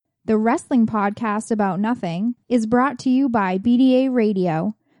The wrestling podcast about nothing is brought to you by BDA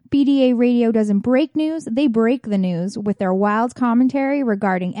Radio. BDA Radio doesn't break news, they break the news with their wild commentary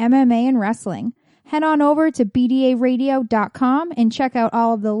regarding MMA and wrestling. Head on over to bdaradio.com and check out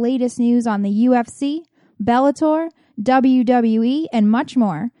all of the latest news on the UFC, Bellator, WWE, and much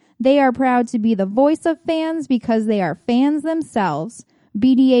more. They are proud to be the voice of fans because they are fans themselves.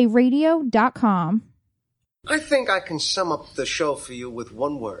 bdaradio.com. I think I can sum up the show for you with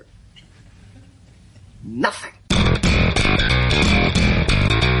one word. Nothing.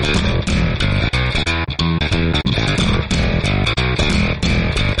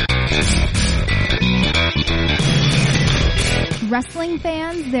 Wrestling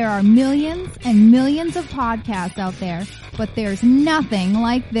fans, there are millions and millions of podcasts out there, but there's nothing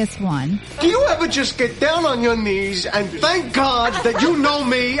like this one. Do you ever just get down on your knees and thank God that you know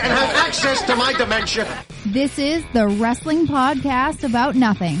me and have access to my dementia? This is the wrestling podcast about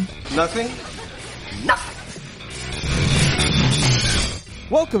nothing. Nothing? Nothing.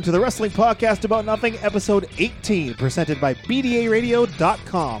 Welcome to the Wrestling Podcast About Nothing, episode 18, presented by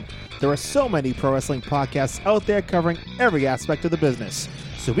BDARadio.com. There are so many pro wrestling podcasts out there covering every aspect of the business.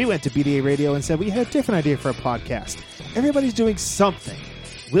 So we went to BDA Radio and said we had a different idea for a podcast. Everybody's doing something.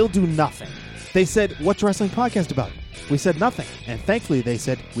 We'll do nothing. They said, what's your wrestling podcast about? We said nothing. And thankfully they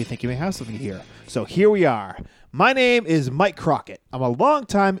said, we think you may have something here. So here we are. My name is Mike Crockett. I'm a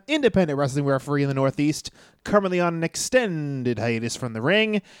longtime independent wrestling referee in the Northeast, currently on an extended hiatus from the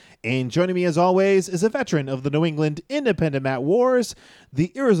ring. And joining me as always is a veteran of the New England Independent Mat Wars,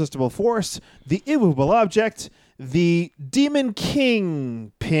 the irresistible force, the immovable object, the Demon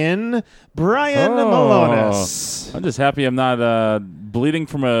King pin, Brian Malonis. I'm just happy I'm not bleeding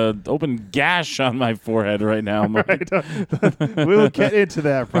from an open gash on my forehead right now. Right. We will get into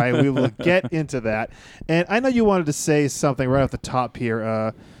that, Brian. We will get into that. And I know you wanted to say something right off the top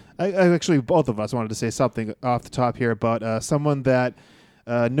here. Actually, both of us wanted to say something off the top here about someone that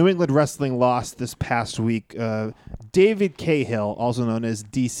New England Wrestling lost this past week. David Cahill, also known as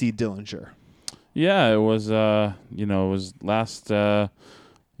DC Dillinger. Yeah, it was. It was last or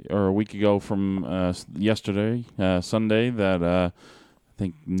a week ago from yesterday, Sunday, that I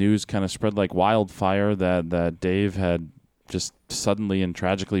think news kind of spread like wildfire that Dave had just suddenly and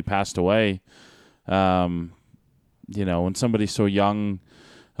tragically passed away. When somebody so young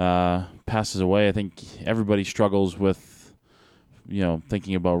passes away, I think everybody struggles with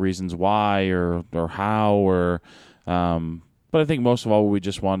thinking about reasons why or how but I think most of all what we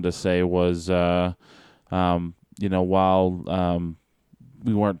just wanted to say was while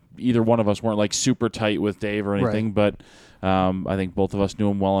we weren't, either one of us weren't like super tight with Dave or anything, right. But I think both of us knew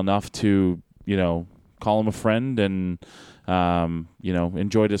him well enough to call him a friend and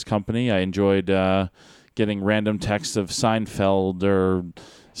enjoyed his company. I enjoyed getting random texts of Seinfeld or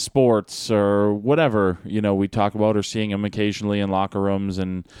sports or whatever we talk about, or seeing him occasionally in locker rooms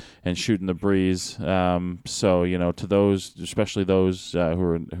and shooting the breeze. So to those, especially those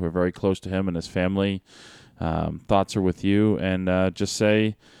who are very close to him and his family, thoughts are with you, and just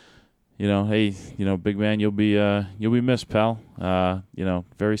say, hey, big man, you'll be missed, pal.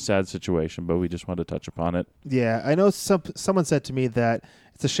 Very sad situation, but we just wanted to touch upon it. Yeah, I know someone said to me that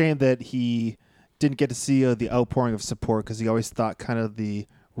it's a shame that he didn't get to see the outpouring of support, because he always thought kind of the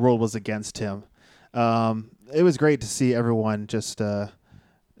world was against him. It was great to see everyone just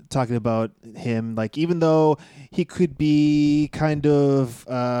talking about him. Like, even though he could be kind of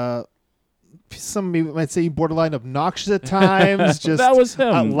some might say borderline obnoxious at times, just that was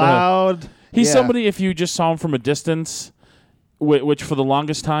him. Out loud. He's somebody, if you just saw him from a distance, which for the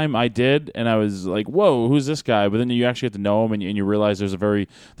longest time I did, and I was like, whoa, who's this guy? But then you actually get to know him, and you realize there's a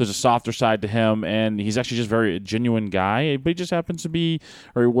softer side to him, and he's actually just very genuine guy. But he just happens to be,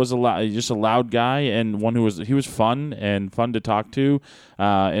 or he was just a loud guy, and one he was fun to talk to,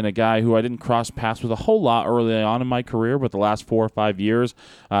 and a guy who I didn't cross paths with a whole lot early on in my career, but the last 4 or 5 years,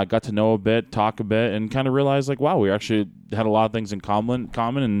 got to know a bit, talk a bit, and kind of realized like, wow, we actually had a lot of things in common,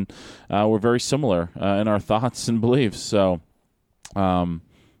 and we're very similar in our thoughts and beliefs. So.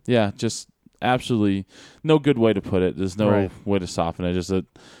 Just absolutely no good way to put it. There's no way to soften it. Just a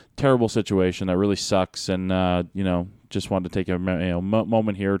terrible situation that really sucks. And, just wanted to take a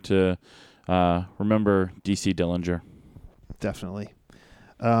moment here to remember DC Dillinger. Definitely.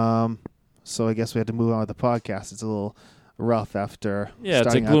 So I guess we had to move on with the podcast. It's a little rough after. Yeah,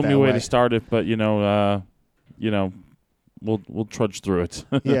 it's a gloomy way to start it, but, We'll trudge through it.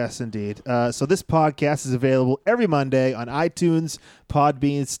 Yes, indeed. So this podcast is available every Monday on iTunes,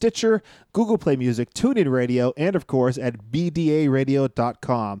 Podbean, Stitcher, Google Play Music, TuneIn Radio, and, of course, at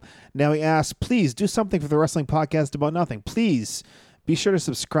bdaradio.com. Now we ask, please do something for the Wrestling Podcast About Nothing. Please be sure to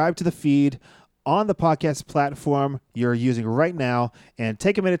subscribe to the feed on the podcast platform you're using right now and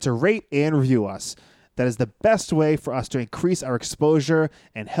take a minute to rate and review us. That is the best way for us to increase our exposure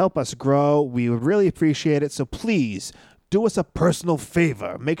and help us grow. We would really appreciate it. So please do us a personal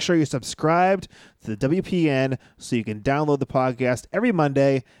favor. Make sure you're subscribed to the WPN so you can download the podcast every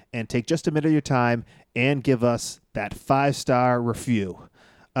Monday and take just a minute of your time and give us that 5-star review.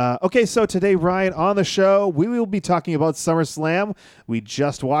 Okay, so today, Ryan, on the show, we will be talking about SummerSlam. We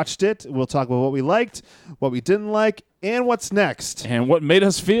just watched it. We'll talk about what we liked, what we didn't like, and what's next. And what made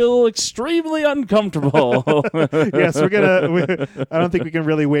us feel extremely uncomfortable. Yes, I don't think we can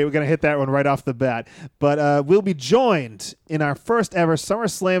really wait. We're going to hit that one right off the bat. But we'll be joined in our first ever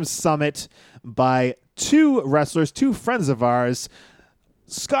SummerSlam Summit by two wrestlers, two friends of ours.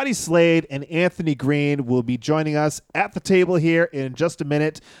 Scotty Slade and Anthony Green will be joining us at the table here in just a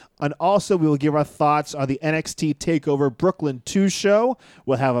minute. And also, we will give our thoughts on the NXT TakeOver Brooklyn 2 show.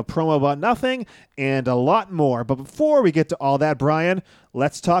 We'll have a promo about nothing and a lot more. But before we get to all that, Brian,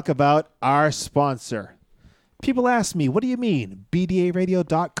 let's talk about our sponsor. People ask me, what do you mean,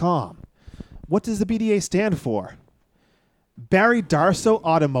 BDARadio.com? What does the BDA stand for? Barry Darsow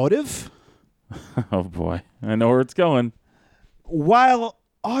Automotive? Oh, boy. I know where it's going. While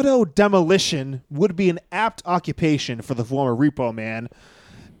auto demolition would be an apt occupation for the former Repo Man,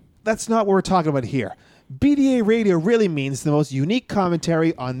 that's not what we're talking about here. BDA Radio really means the most unique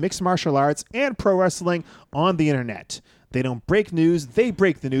commentary on mixed martial arts and pro wrestling on the internet. They don't break news, they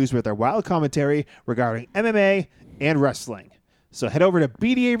break the news with their wild commentary regarding MMA and wrestling. So head over to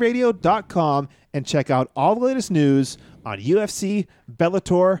BDARadio.com and check out all the latest news on UFC,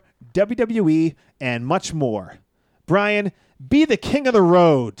 Bellator, WWE, and much more. Brian, be the king of the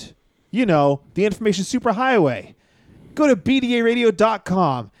road. You know, the information superhighway. Go to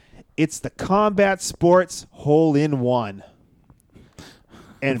BDARadio.com. It's the combat sports hole-in-one.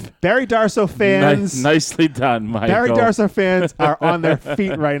 And Barry Darsow fans... Nicely done, Michael. Barry Darsow fans are on their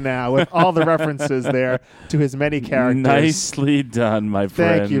feet right now with all the references there to his many characters. Nicely done, my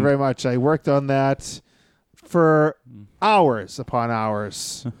friend. Thank you very much. I worked on that for hours upon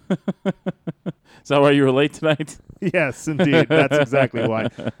hours. Is that why you were late tonight? Yes, indeed. That's exactly why.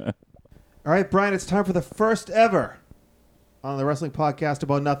 All right, Brian, it's time for the first ever on the Wrestling Podcast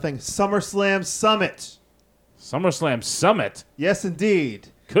About Nothing SummerSlam Summit. SummerSlam Summit? Yes, indeed.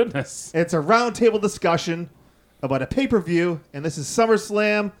 Goodness. It's a roundtable discussion about a pay-per-view, and this is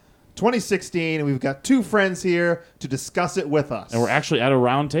SummerSlam 2016, and we've got two friends here to discuss it with us. And we're actually at a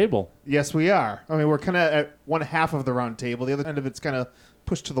round table. Yes, we are. I mean, we're kind of at one half of the round table. The other end of it's kind of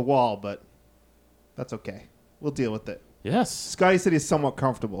pushed to the wall, but that's okay. We'll deal with it. Yes. Scotty said he's somewhat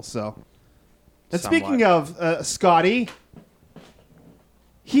comfortable, so. And Somewhat. speaking of Scotty,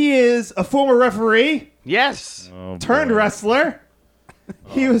 he is a former referee Yes. Oh, turned boy. wrestler.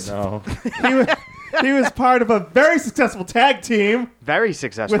 He was No. he was part of a very successful tag team Very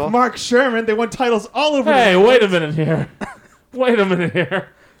successful. with Mark Sherman. They won titles all over Hey, the world. wait a minute here. Wait a minute here.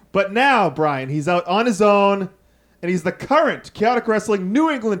 But now, Brian, he's out on his own, and he's the current Chaotic Wrestling New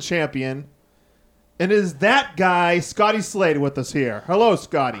England champion. And it is that guy, Scotty Slade, with us here. Hello,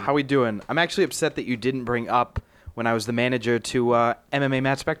 Scotty. How we doing? I'm actually upset that you didn't bring up when I was the manager to MMA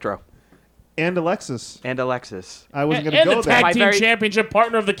Matt Spectro And Alexis. and Alexis. I wasn't going to And go the there. tag My team very- championship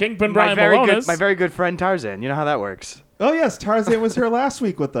partner of the Kingpin, My Brian my Malonis. very good friend Tarzan. You know how that works. Oh, yes, Tarzan was here last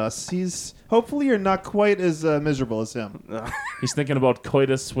week with us. He's hopefully you're not quite as miserable as him, He's thinking about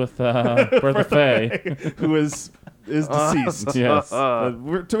coitus with Bertha Faye. who is deceased. Yes.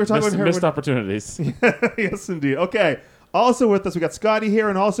 We're talking about her. Missed opportunities. Yes, indeed. Okay. Also with us, we got Scotty here,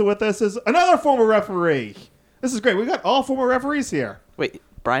 and also with us is another former referee. This is great. We got all former referees here. Wait,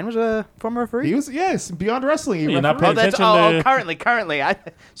 Brian was a former referee? He was, yes, Beyond Wrestling. He You're not refereed. paying that's attention to- currently.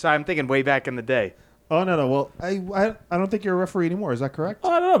 Sorry, I'm thinking way back in the day. Oh, no. Well, I don't think you're a referee anymore. Is that correct?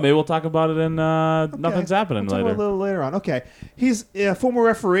 I don't know. Maybe we'll talk about it in Nothing's Happening We'll talk about later. it a little later on. Okay. He's a former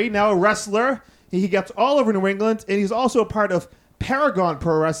referee, now a wrestler. He gets all over New England, and he's also a part of Paragon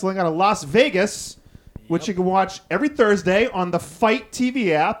Pro Wrestling out of Las Vegas, which you can watch every Thursday on the Fight TV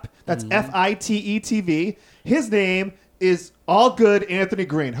app. That's FITE TV. His name is All Good Anthony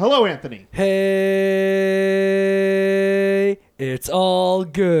Green. Hello, Anthony. Hey, it's all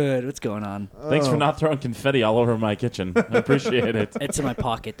good. What's going on? Thanks for not throwing confetti all over my kitchen. I appreciate it. It's in my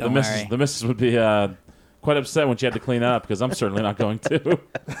pocket. The Don't missus, worry. the missus would be quite upset when she had to clean that up because I'm certainly not going to.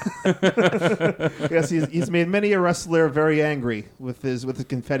 Yes, he's made many a wrestler very angry with his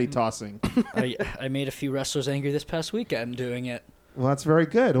confetti tossing. I made a few wrestlers angry this past weekend doing it. Well, that's very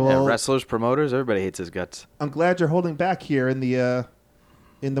good. Yeah, Well, wrestlers, promoters, everybody hates his guts. I'm glad you're holding back here in the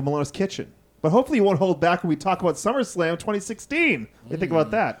Malonis kitchen. But hopefully you won't hold back when we talk about SummerSlam 2016. What do you think about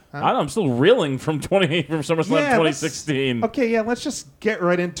that? Huh? I'm still reeling from SummerSlam 2016. Okay, yeah, let's just get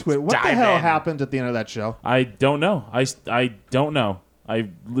right into it. What the dive hell in. happened at the end of that show? I don't know. I don't know. I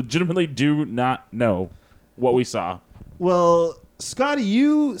legitimately do not know what we saw. Well, Scotty,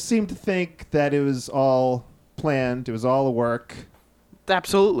 you seem to think that it was all planned. It was all a work.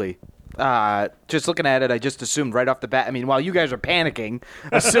 Absolutely. Just looking at it, I just assumed right off the bat. I mean, while you guys are panicking,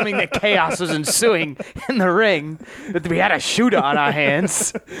 assuming that chaos was ensuing in the ring, that we had a shooter on our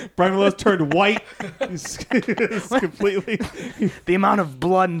hands. Brian Willis turned white. He's completely. The amount of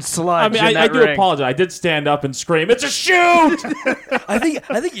blood and sludge. I mean, in I that do ring. apologize. I did stand up and scream, "It's a shoot!" I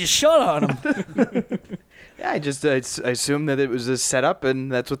think you shot on him. Yeah, I assumed that it was a setup,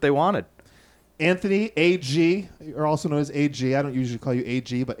 and that's what they wanted. Anthony AG, or also known as AG. I don't usually call you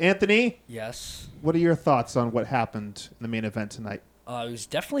AG, but Anthony, Yes. what are your thoughts on what happened in the main event tonight? It was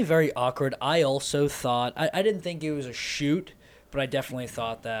definitely very awkward. I also thought, I didn't think it was a shoot, but I definitely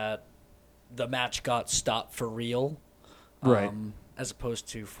thought that the match got stopped for real. Right. As opposed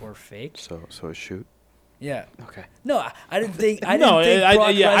to for fake. So a shoot. Yeah. Okay. No, I didn't think. I No, didn't think Brock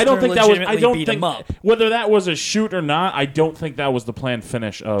I don't Lesnar think that was. I legitimately don't beat think him up. whether that was a shoot or not. I don't think that was the planned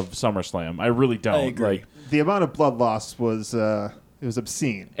finish of SummerSlam. I really don't. I agree. Like, The amount of blood loss was it was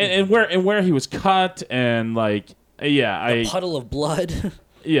obscene. and where he was cut and like, yeah, A puddle of blood.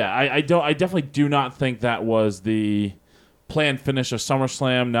 Yeah, I definitely do not think that was the planned finish of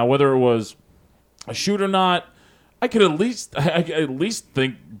SummerSlam. Now, whether it was a shoot or not, I could at least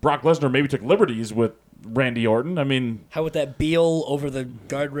think Brock Lesnar maybe took liberties with Randy Orton. I mean, How about that Beal over the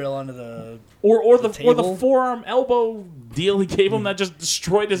guardrail onto the or the table? forearm elbow deal he gave him that just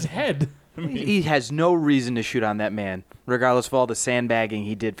destroyed his head. I mean, He has no reason to shoot on that man, regardless of all the sandbagging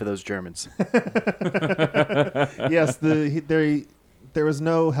he did for those Germans. Yes, there was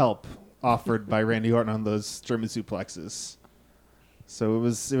no help offered by Randy Orton on those German suplexes. So it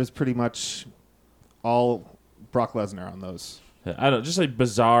was pretty much all Brock Lesnar on those. I don't just like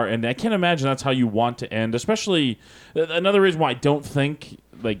bizarre, and I can't imagine that's how you want to end. Especially another reason why I don't think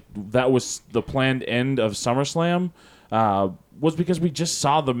like that was the planned end of SummerSlam was because we just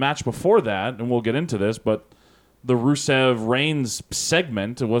saw the match before that, and we'll get into this, but the Rusev Reigns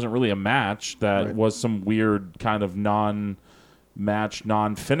segment, it wasn't really a match. That Right. was some weird kind of non-match,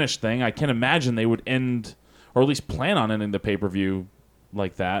 non-finish thing. I can't imagine they would end, or at least plan on ending the pay-per-view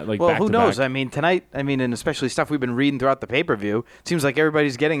like that. Like Well, back who to knows? back. I mean, tonight, and especially stuff we've been reading throughout the pay-per-view, it seems like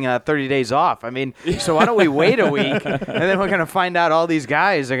everybody's getting 30 days off. I mean, so why don't we wait a week, and then we're going to find out all these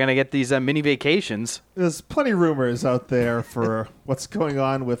guys are going to get these mini vacations. There's plenty of rumors out there for what's going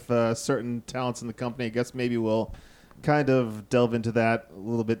on with certain talents in the company. I guess maybe we'll kind of delve into that a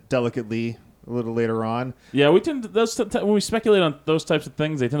little bit delicately a little later on. Yeah, we tend to, when we speculate on those types of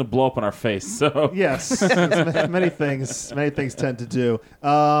things, they tend to blow up in our face. So Yes, many things tend to do.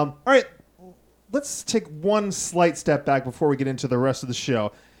 All right, let's take one slight step back before we get into the rest of the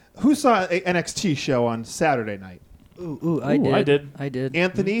show. Who saw an NXT show on Saturday night? I did.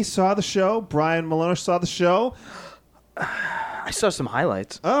 Anthony saw the show. Brian Malone saw the show. I saw some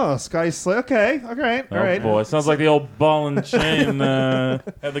highlights. Oh, Scotty Slay. Okay, all right, all oh right. boy, sounds like the old ball and chain had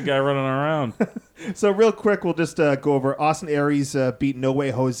the guy running around. So real quick, we'll just go over Austin Aries beat No Way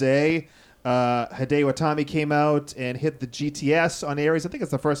Jose. Hideo Itami came out and hit the GTS on Aries. I think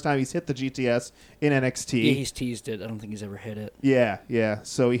it's the first time he's hit the GTS in NXT. Yeah, he's teased it. I don't think he's ever hit it. Yeah.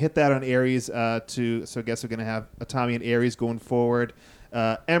 So he hit that on Aries. So I guess we're going to have Itami and Aries going forward.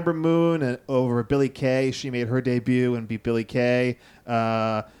 Ember Moon over Billie Kay. She made her debut and beat Billie Kay.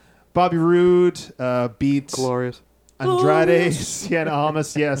 Bobby Roode beat Glorious. Andrade Cien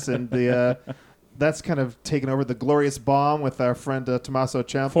Almas. Yes, and that's kind of taken over the Glorious Bomb with our friend Tommaso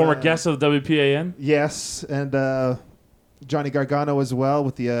Ciampa. Former guest of the WPAN. Yes, and Johnny Gargano as well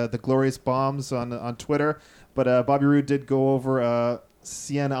with the Glorious Bombs on Twitter. But Bobby Roode did go over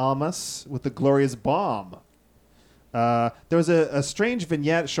Cien Almas with the Glorious Bomb. There was a strange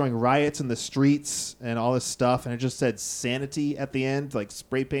vignette showing riots in the streets and all this stuff, and it just said "Sanity" at the end, like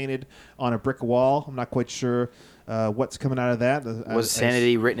spray painted on a brick wall. I'm not quite sure what's coming out of that. Was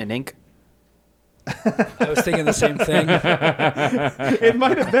Sanity written in ink? I was thinking the same thing. It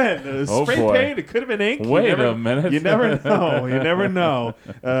might have been Oh, spray boy. paint. It could have been ink. Wait a minute. You never know. You never know.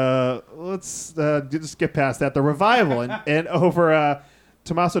 Let's just get past that. The Revival and over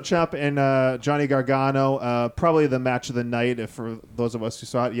Tommaso Ciampa and Johnny Gargano. Probably the match of the night for those of us who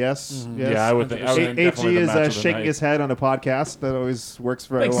saw it. Yes. Mm-hmm. Yes. Yeah, I would think. AG definitely the match of is the shaking night. his head on a podcast. That always works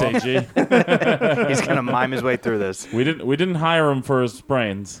very Thanks, well. AG. He's going to mime his way through this. We didn't hire him for his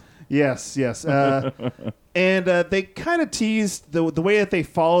brains. Yes. And they kind of teased the way that they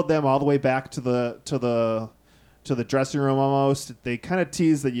followed them all the way back to the dressing room almost. They kind of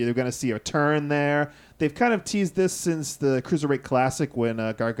teased that you're going to see a turn there. They've kind of teased this since the Cruiserweight Classic when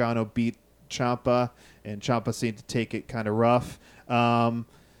Gargano beat Ciampa, and Ciampa seemed to take it kind of rough.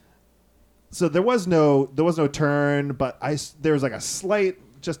 So there was no turn, but there was like a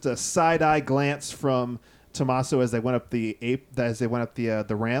side eye glance from Tommaso as they went up the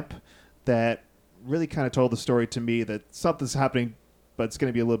ramp that really kind of told the story to me that something's happening, but it's going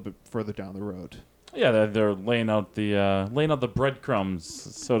to be a little bit further down the road. Yeah, they're laying out the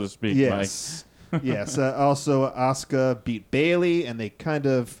breadcrumbs, so to speak. Yes, yes. Also, Asuka beat Bayley, and they kind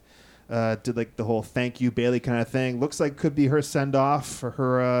of did like the whole "thank you, Bayley" kind of thing. Looks like could be her send off for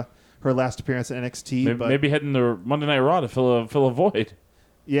her last appearance at NXT. Maybe heading to Monday Night Raw to fill a void.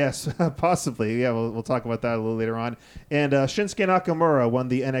 Yes, possibly. Yeah, we'll talk about that a little later on. And Shinsuke Nakamura won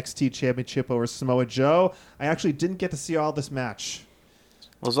the NXT Championship over Samoa Joe. I actually didn't get to see all this match.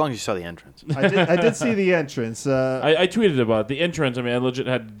 Well, as long as you saw the entrance. I did see the entrance. I tweeted about it. The entrance. I mean, I legit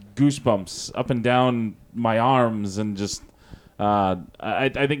had goosebumps up and down my arms, and just I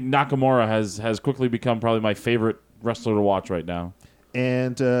think Nakamura has quickly become probably my favorite wrestler to watch right now.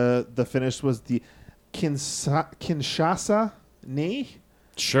 And the finish was the Kinshasa knee.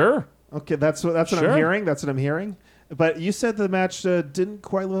 Sure. Okay, that's what Sure. I'm hearing. That's what I'm hearing. But you said the match didn't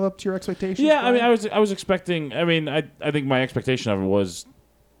quite live up to your expectations. Yeah, Brian? I mean, I was expecting. I mean, I think my expectation of it was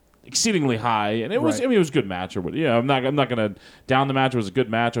exceedingly high, and it was. Right. I mean, it was a good match. Or yeah, I'm not going to down the match. It was a good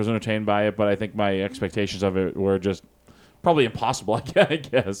match. I was entertained by it, but I think my expectations of it were just probably impossible. I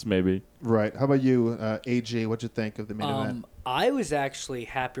guess maybe. Right. How about you, AJ? What'd you think of the main event? I was actually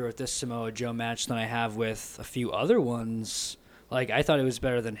happier with this Samoa Joe match than I have with a few other ones. Like, I thought it was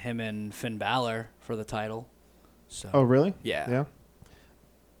better than him and Finn Balor for the title. So Oh, really? Yeah.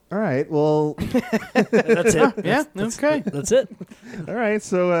 All right. Well, That's it. Yeah, okay. That's it. all right.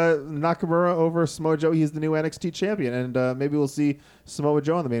 So Nakamura over Samoa Joe. He's the new NXT champion, and maybe we'll see Samoa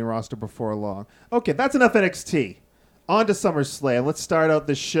Joe on the main roster before long. Okay, that's enough NXT. On to SummerSlam. Let's start out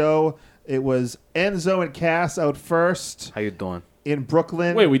the show. It was Enzo and Cass out first How you doing? in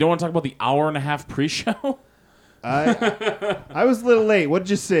Brooklyn. Wait, we don't want to talk about the hour-and-a-half pre-show? I was a little late. What did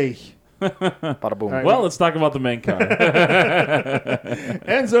you say? Bada boom. All right. Well, let's talk about the main card.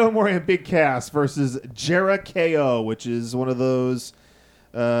 Enzo Amore and Big Cass versus Jericho, which is one of those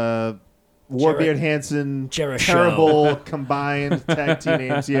Warbeard Hansen Jericho. terrible combined tag team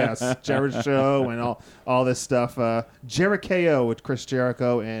names. Yes, Jericho and all this stuff. Jericho with Chris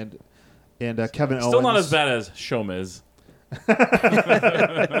Jericho and Kevin Owens. Still not as bad as Show Miz.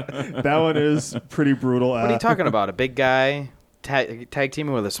 That one is pretty brutal. What are you talking about? A big guy tag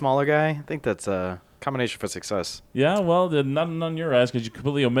teaming with a smaller guy? I think that's a combination for success. Yeah, well, nothing on your ass because you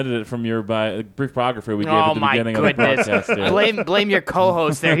completely omitted it from your brief biography we gave Oh at the my beginning goodness! of the podcast. Yeah. Blame your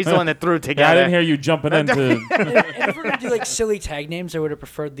co-host there. He's the one that threw it Yeah, I together. didn't hear you jumping into. And if we're going to do, like, silly tag names, I would have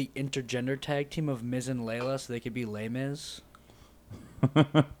preferred the intergender tag team of Miz and Layla so they could be Les Miz.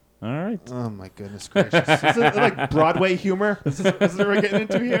 All right. Oh my goodness gracious! Is it like Broadway humor? Is this what we're getting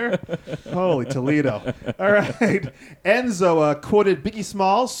into here? Holy Toledo! All right, Enzo quoted Biggie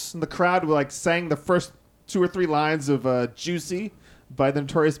Smalls, and the crowd sang the first 2 or 3 lines of "Juicy" by the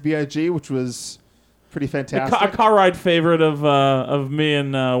Notorious B.I.G., which was pretty fantastic. A car ride favorite of me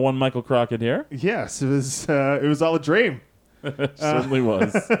and one Michael Crockett here. Yes, it was all a dream. Certainly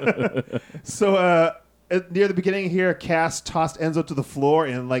was. So near the beginning here, Cass tossed Enzo to the floor,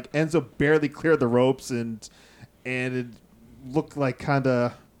 and Enzo barely cleared the ropes, and it looked like kind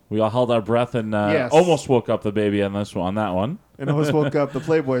of. We all held our breath and Yes. almost woke up the baby on that one. And almost woke up the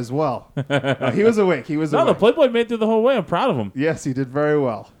Playboy as well. He was awake. No, awake. the Playboy made it through the whole way. I'm proud of him. Yes, he did very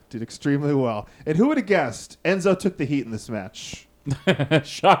well. Did extremely well. And who would have guessed Enzo took the heat in this match?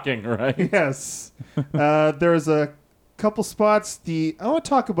 Shocking, right? Yes. There was a couple spots. I want to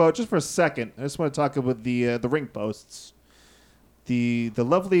talk about, just for a second, I just want to talk about the ring posts. The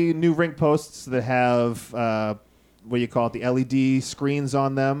lovely new ring posts that have, what do you call it, the LED screens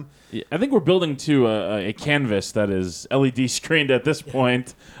on them. Yeah, I think we're building to a canvas that is LED screened at this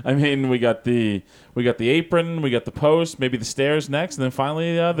point. I mean, we got the apron, we got the post, maybe the stairs next, and then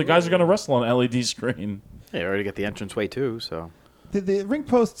finally the guys are going to wrestle on LED screen. Yeah, you already got the entranceway too, so The ring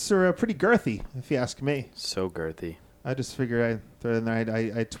posts are pretty girthy, if you ask me. so girthy. I just figured I'd throw it in there.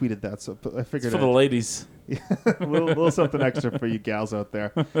 I tweeted that, so I It's figured for the ladies. a little something extra for you gals out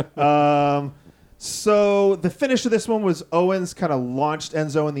there. So the finish of this one was Owens kind of launched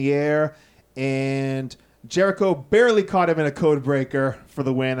Enzo in the air, and Jericho barely caught him in a code breaker for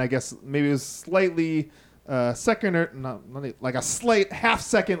the win. I guess maybe it was slightly second or not like a slight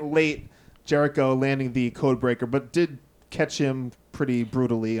half-second late Jericho landing the code breaker, but did catch him pretty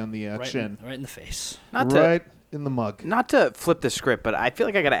brutally on the chin. Right in the face. Right in the mug. Not to flip the script, but I feel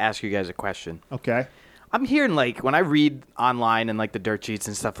like I got to ask you guys a question. Okay. I'm hearing, like, when I read online and, like, the dirt sheets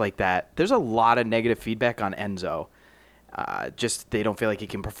and stuff like that, there's a lot of negative feedback on Enzo. Just they don't feel like he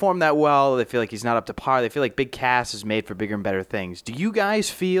can perform that well. They feel like he's not up to par. They feel like Big Cass is made for bigger and better things. Do you guys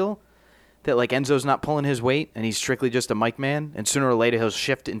feel that, like, Enzo's not pulling his weight and he's strictly just a mic man, and sooner or later he'll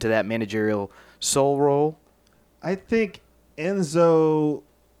shift into that managerial soul role? I think Enzo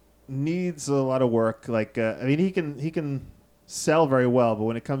needs a lot of work. Like, I mean, he can sell very well, but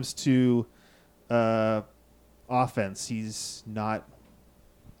when it comes to offense, he's not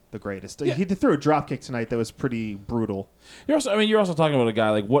the greatest. Yeah. He threw a drop kick tonight that was pretty brutal. You're also talking about a guy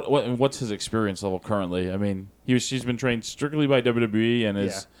like what's his experience level currently? I mean, she's been trained strictly by WWE and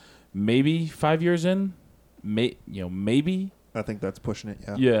is maybe 5 years in, maybe. I think that's pushing it.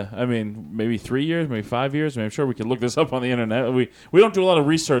 Yeah. Yeah, I mean, maybe 3 years, maybe 5 years. I mean, I'm sure we can look this up on the internet. We don't do a lot of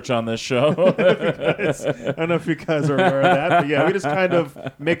research on this show. I don't know if you guys are aware of that, but yeah, we just kind of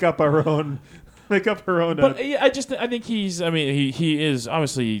make up our own. But I think he's. I mean, he is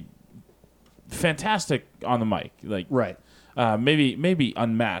obviously fantastic on the mic. Like, right. Maybe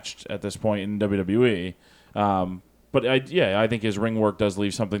unmatched at this point in WWE. But I think his ring work does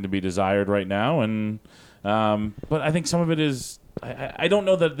leave something to be desired right now. And but I think some of it is. I don't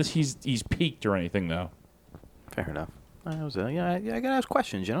know that he's peaked or anything though. Fair enough. I gotta ask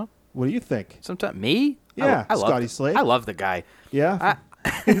questions. You know. What do you think? Sometimes me? Yeah, I love Scotty Slade. I love the guy. Yeah.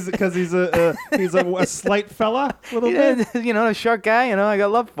 Because he's a slight fella, a little bit. You know, a short guy. You know, I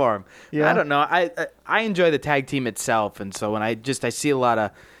got love for him. Yeah. I don't know. I enjoy the tag team itself, and so when I see a lot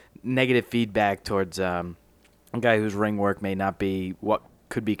of negative feedback towards a guy whose ring work may not be what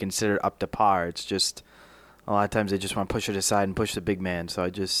could be considered up to par, it's just a lot of times they just want to push it aside and push the big man. So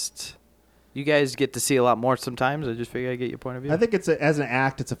you guys get to see a lot more sometimes. I just figure I get your point of view. I think as an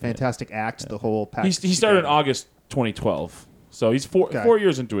act, it's a fantastic act. The whole package. He started in August 2012. So he's 4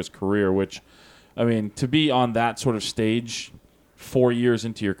 years into his career, which, I mean, to be on that sort of stage 4 years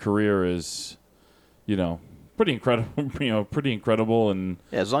into your career is, pretty incredible. Pretty incredible. And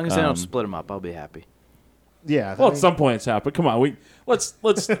as long as they don't split him up, I'll be happy. Yeah. Well, at some point it's happened. Come on, let's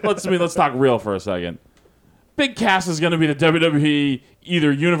talk real for a second. Big Cass is going to be the WWE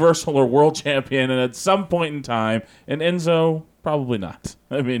either Universal or World Champion, and at some point in time, and Enzo probably not.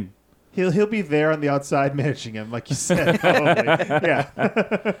 I mean. He'll be there on the outside managing him, like you said. Probably.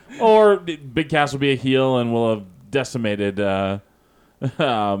 Yeah. Or Big Cass will be a heel and will have decimated, Enzo.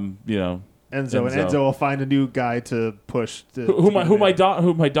 And Enzo will find a new guy to push. Who my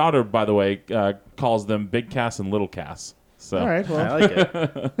daughter, by the way, calls them Big Cass and Little Cass. So. All right, well, I like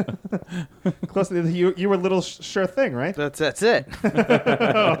it. Close. You were little sure thing, right? That's it.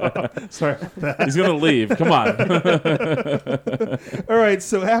 Sorry. He's gonna leave. Come on. All right.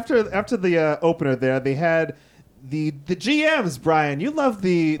 So after the opener there, they had the GMs. Brian, you love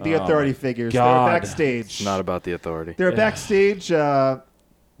the authority figures. God. They're backstage. It's not about the authority. They're backstage.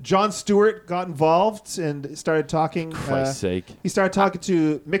 John Stewart got involved and started talking. For Christ's sake. He started talking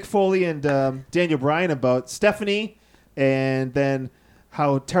to Mick Foley and Daniel Bryan about Stephanie. And then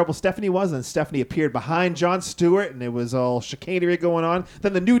how terrible Stephanie was, and Stephanie appeared behind John Stewart, and it was all chicanery going on.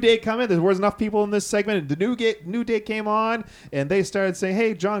 Then the New Day come in. There wasn't enough people in this segment, and the New Day came on, and they started saying,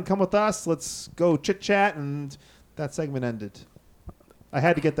 "Hey, John, come with us. Let's go chit-chat," and that segment ended. I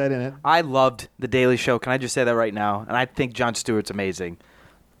had to get that in it. I loved The Daily Show. Can I just say that right now? And I think John Stewart's amazing.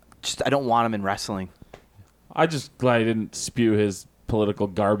 Just I don't want him in wrestling. I'm just glad he didn't spew his political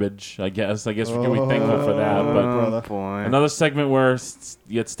garbage, I guess we can be thankful for that. But boy. Another segment where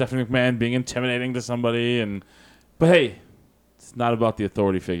you get Stephanie McMahon being intimidating to somebody, but hey, it's not about the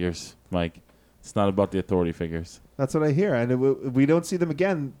authority figures, Mike. It's not about the authority figures. That's what I hear, and we don't see them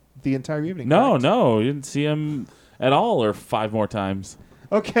again the entire evening. No, correct? no, you didn't see him at all, or 5 more times.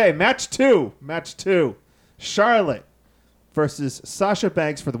 Okay, match two. Charlotte versus Sasha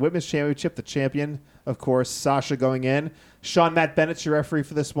Banks for the Women's Championship. The champion, of course, Sasha going in. Matt Bennett's your referee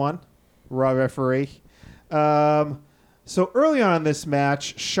for this one. Raw referee. So early on in this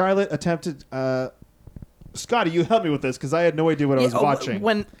match, Charlotte attempted... Scotty, you help me with this because I had no idea what I was watching.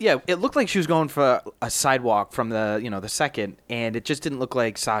 It looked like she was going for a sidewalk from the second, and it just didn't look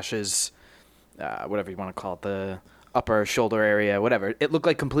like Sasha's, whatever you want to call it, the upper shoulder area, whatever. It looked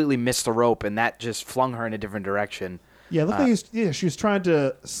like completely missed the rope, and that just flung her in a different direction. Yeah, it looked like she was trying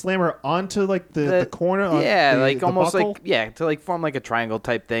to slam her onto like the corner. Almost buckle. to form like a triangle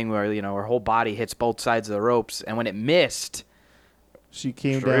type thing where her whole body hits both sides of the ropes, and when it missed, She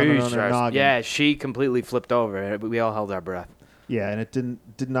came down on her noggin. Yeah, she completely flipped over. We all held our breath. Yeah, and it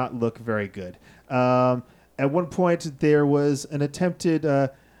did not look very good. At one point, there was an attempted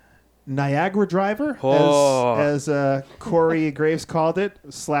Niagara driver, as Corey Graves called it, /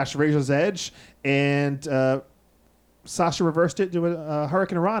 Razor's Edge, and Sasha reversed it to a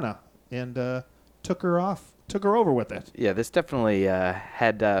Hurricane Rana and took her over with it. Yeah, this definitely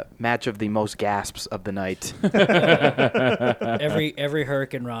had a match of the most gasps of the night. Every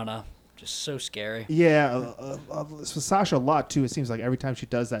Hurricane Rana, just so scary. Yeah, for Sasha a lot too. It seems like every time she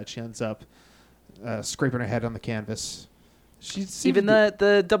does that, she ends up scraping her head on the canvas. Even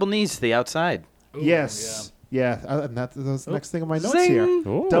the double knees to the outside. Ooh, yes. Yeah, and that was the next thing on my notes Zing. here.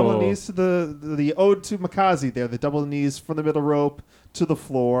 Ooh. Double knees to the ode to Makazi there. The double knees from the middle rope to the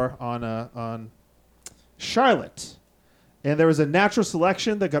floor on Charlotte. And there was a natural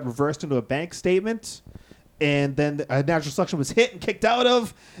selection that got reversed into a bank statement. And then a natural selection was hit and kicked out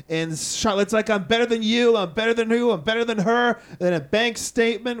of. And Charlotte's like, I'm better than you. I'm better than who? I'm better than her. And then a bank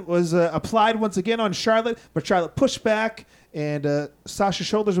statement was applied once again on Charlotte. But Charlotte pushed back. And Sasha's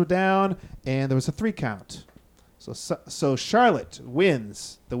shoulders were down. And there was a 3 count. So Charlotte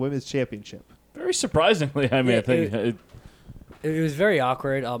wins the women's championship. Very surprisingly, I mean, I think It was very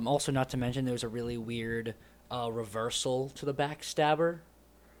awkward. Also, not to mention, there was a really weird reversal to the backstabber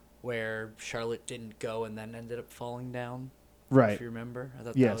where Charlotte didn't go and then ended up falling down. Right. If you remember. I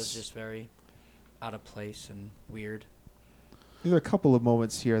thought Yes. that was just very out of place and weird. There were a couple of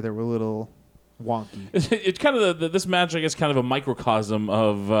moments here that were a little wonky. it's kind of this match, I guess, kind of a microcosm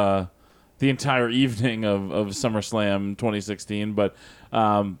of the entire evening of SummerSlam 2016. But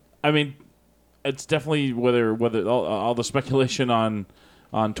I mean, it's definitely whether all the speculation on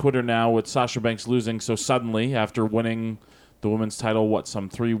Twitter now with Sasha Banks losing so suddenly after winning the women's title, some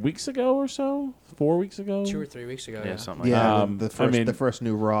 3 weeks ago or so, 4 weeks ago, 2 or 3 weeks ago. Yeah, something like that. Yeah, the first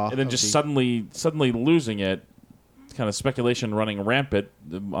new Raw, and then just suddenly losing it. Kind of speculation running rampant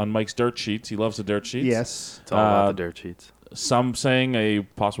on Mike's dirt sheets. He loves the dirt sheets. Yes, it's all about the dirt sheets. Some saying a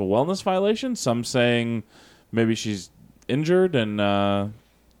possible wellness violation. Some saying maybe she's injured and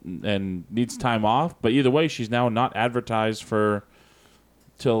needs time off. But either way, she's now not advertised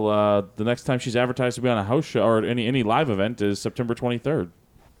till the next time she's advertised to be on a house show or any live event is September 23rd.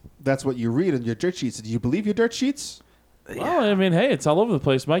 That's what you read in your dirt sheets. Do you believe your dirt sheets? Well, I mean, hey, it's all over the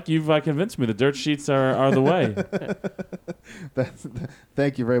place, Mike. You've convinced me the dirt sheets are the way.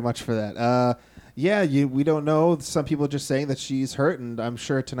 Thank you very much for that. We don't know. Some people are just saying that she's hurt, and I'm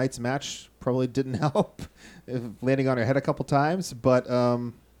sure tonight's match probably didn't help, landing on her head a couple times. But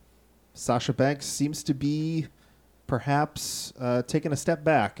Sasha Banks seems to be perhaps taking a step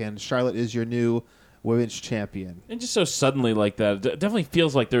back, and Charlotte is your new women's champion. And just so suddenly like that, it definitely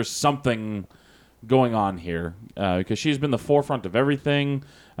feels like there's something going on here because she's been the forefront of everything.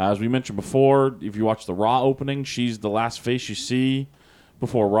 As we mentioned before, if you watch the Raw opening, she's the last face you see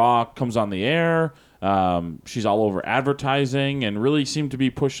before Raw comes on the air. She's all over advertising and really seemed to be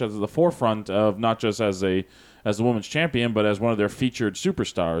pushed as the forefront of not just as the women's champion, but as one of their featured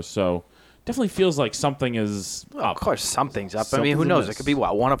superstars. So definitely feels like something is up. Of course, something's up. Something's who knows? amiss. It could be,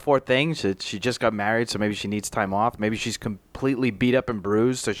 one of 4 things. She just got married, so maybe she needs time off. Maybe she's completely beat up and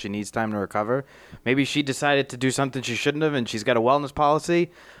bruised, so she needs time to recover. Maybe she decided to do something she shouldn't have, and she's got a wellness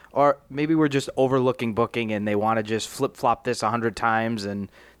policy. Or maybe we're just overlooking booking, and they want to just flip-flop this 100 times and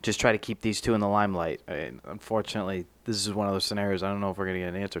just try to keep these two in the limelight. Unfortunately, this is one of those scenarios I don't know if we're going to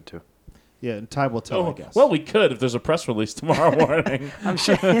get an answer to. Yeah, and time will tell, I guess. Well, we could if there's a press release tomorrow morning. I'm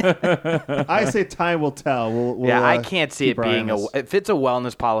sure. I say time will tell. We'll I can't see keep it our eye being on this. if it's a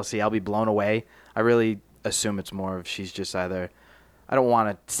wellness policy, I'll be blown away. I really assume it's more of she's just either. I don't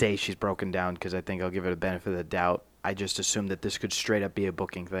want to say she's broken down because I think I'll give it a benefit of the doubt. I just assume that this could straight up be a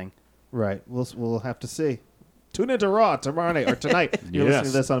booking thing. Right. We'll have to see. Tune into Raw tomorrow night or tonight. You're Yes.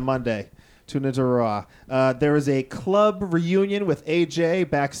 listening to this on Monday. Tune into Raw. There was a club reunion with AJ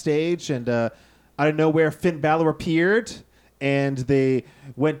backstage, and out of nowhere, Finn Balor appeared, and they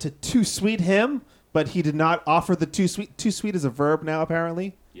went to Too Sweet him, but he did not offer the Too Sweet. Too Sweet is a verb now,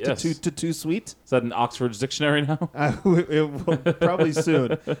 apparently. Yes. To Too Sweet. Is that in Oxford's dictionary now? It will probably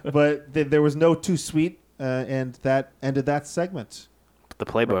soon. But there was no Too Sweet, and that ended that segment. The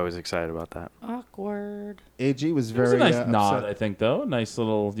Playboy was excited about that. Awkward. AG was It was very a nice nod, upset. I think, though. A nice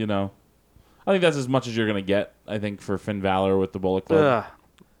little, I think that's as much as you're going to get, I think, for Finn Balor with the Bullet Club.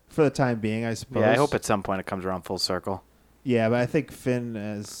 Ugh. For the time being, I suppose. Yeah, I hope at some point it comes around full circle. Yeah, but I think Finn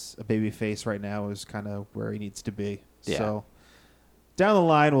as a baby face right now is kind of where he needs to be. Yeah. So down the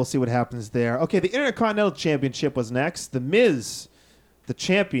line, we'll see what happens there. Okay, the Intercontinental Championship was next. The Miz, the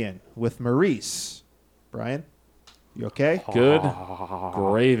champion, with Maurice. Brian? You okay? Good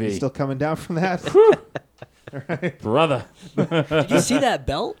gravy. Still coming down from that? Brother. Did you see that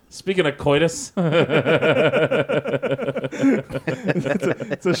belt? Speaking of coitus,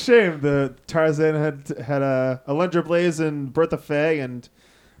 It's a shame. The Tarzan had a Alundra Blaze and Bertha Faye, and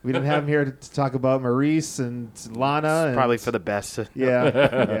we didn't have him here to talk about Maurice and Lana. And, Probably for the best.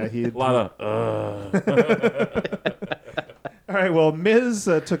 yeah. He Lana. All right. Well, Miz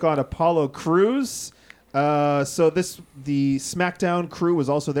took on Apollo Crews. So the SmackDown crew was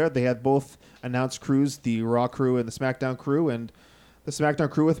also there. They had both announced crews, the Raw crew and the SmackDown crew, and the SmackDown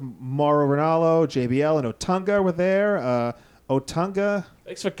crew with Mauro Ranallo, JBL, and Otunga were there. Otunga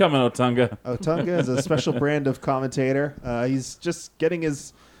Thanks for coming, Otunga. Otunga is a special brand of commentator. He's just getting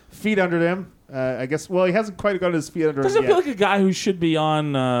his feet under him. I guess. Well, he hasn't quite got his feet under him Doesn't yet. feel like a guy who should be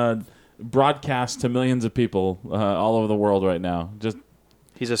on broadcast to millions of people all over the world right now. Just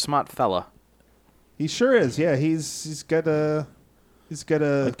He's a smart fella. He sure is. Yeah, he's got a.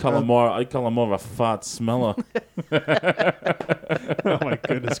 I'd call him more of a fat smeller. Oh my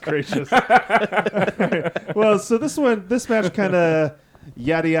goodness gracious! Well, so this match kind of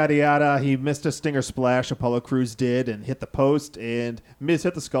yada yada yada. He missed a stinger splash. Apollo Crews did and hit the post, and Miz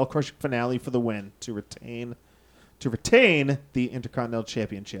hit the skull crushing finale for the win to retain the Intercontinental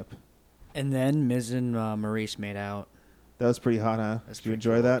Championship. And then Miz and Maurice made out. That was pretty hot, huh? Did you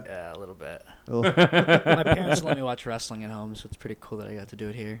enjoy that? Yeah, a little bit. Oh, My parents let me watch wrestling at home, so it's pretty cool that I got to do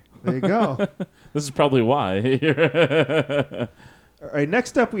it here. there you go. This is probably why. All right,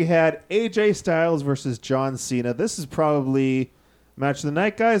 next up we had AJ Styles versus John Cena. This is probably match of the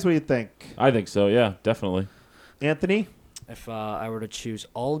night, guys. What do you think? I think so. Yeah, definitely. Anthony? If I were to choose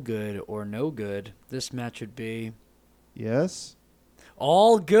all good or no good, this match would be Yes?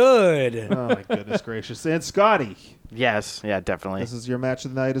 all good. Oh, my goodness gracious. And Scotty, Yes, yeah, definitely. this is your match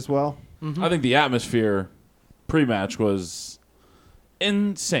of the night as well? I think the atmosphere pre-match was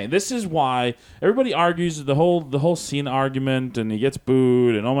insane. This is why everybody argues the whole Cena argument, and he gets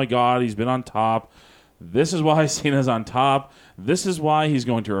booed, and oh my God, he's been on top. This is why Cena's on top. This is why he's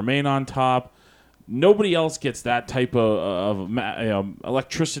going to remain on top. Nobody else gets that type of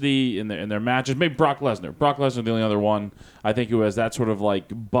electricity in their matches. Maybe Brock Lesnar. Brock Lesnar, the only other one I think who has that sort of like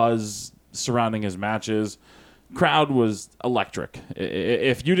buzz surrounding his matches. Crowd was electric.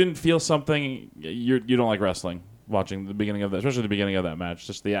 If you didn't feel something, you don't like wrestling. Watching the beginning of that, especially the beginning of that match,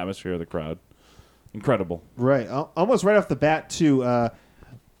 just the atmosphere of the crowd, incredible. Right. Almost right off the bat, too.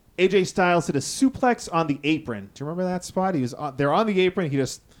 AJ Styles hit a suplex on the apron. Do you remember that spot? He was they're on the apron. He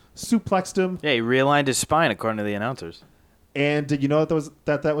just suplexed him. Yeah, he realigned his spine according to the announcers. And did you know that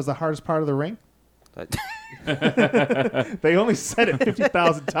was the hardest part of the ring? They only said it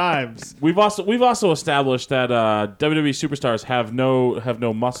 50,000 times. We've also established that WWE superstars have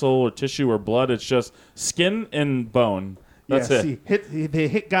no muscle or tissue or blood. It's just skin and bone. That's it. They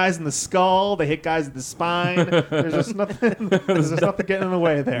hit guys in the skull. They hit guys in the spine. There's just nothing. There's just nothing getting in the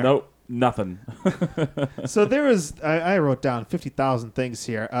way there. Nope, nothing. So there was. I wrote down 50,000 things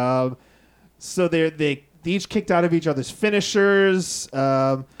here. So they each kicked out of each other's finishers.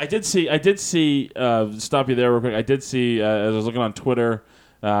 I did see. Stop you there real quick. I did see as I was looking on Twitter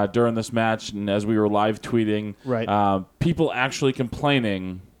during this match, and as we were live tweeting, right. People actually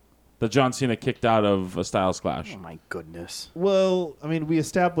complaining that John Cena kicked out of a Styles Clash. Oh, my goodness. Well, I mean, we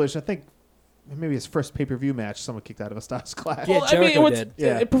established. I think maybe his first pay-per-view match, someone kicked out of a Styles Clash. Yeah, Jericho did.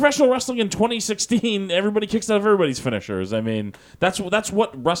 Yeah. Professional wrestling in 2016, everybody kicks out of everybody's finishers. I mean, that's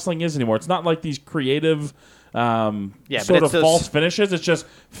what wrestling is anymore. It's not like these creative sort of false finishes. It's just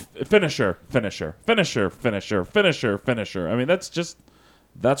finisher. I mean,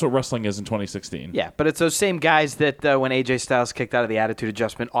 that's what wrestling is in 2016. Yeah, but it's those same guys that when AJ Styles kicked out of the Attitude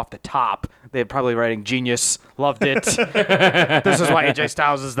Adjustment off the top, they're probably writing genius, loved it. This is why AJ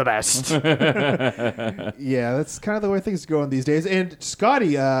Styles is the best. Yeah, that's kind of the way things are going these days. And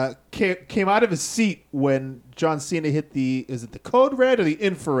Scotty came out of his seat when John Cena hit is it the code red or the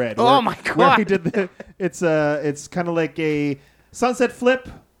infrared? Oh my God! Where he did it's kind of like a sunset flip,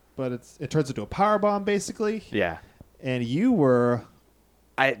 but it turns into a power bomb basically. Yeah, and you were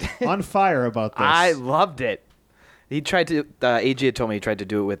on fire about this. I loved it. He tried to. AJ had told me he tried to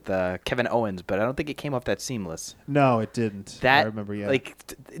do it with Kevin Owens, but I don't think it came off that seamless. No, it didn't. I remember. Yeah, I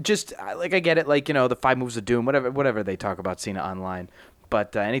get it. Like, the 5 moves of doom, whatever they talk about Cena online.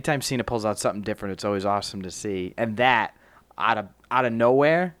 But anytime Cena pulls out something different, it's always awesome to see. And that out of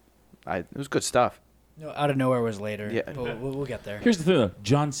nowhere, it was good stuff. No, out of nowhere was later. Yeah. But we'll get there. Here's the thing, though.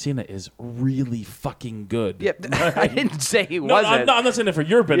 John Cena is really fucking good. Yeah, I didn't say he wasn't. I'm not saying it for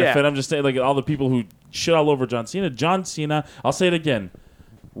your benefit. Yeah. I'm just saying, like, all the people who shit all over John Cena. John Cena, I'll say it again,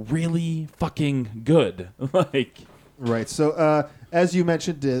 really fucking good. Like, Right. So, as you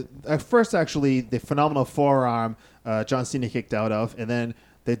mentioned, at first, actually, the phenomenal forearm John Cena kicked out of, and then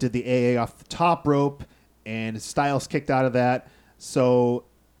they did the AA off the top rope, and Styles kicked out of that. So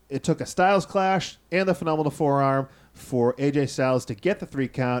it took a Styles clash and the phenomenal forearm for AJ Styles to get the 3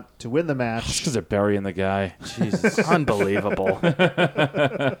 count to win the match. Just because they're burying the guy. Jesus, unbelievable.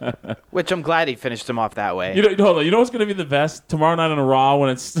 Which I'm glad he finished him off that way. Hold on. You know what's going to be the best tomorrow night on Raw when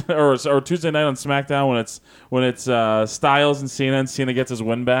it's or Tuesday night on SmackDown when it's Styles and Cena gets his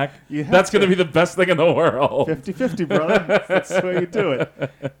win back. That's going to be the best thing in the world. 50-50, brother. That's the way you do it.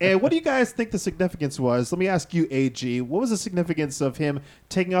 And what do you guys think the significance was? Let me ask you, AG. What was the significance of him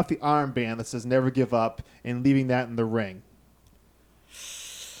taking off the armband that says "Never Give Up" and leaving that in the ring?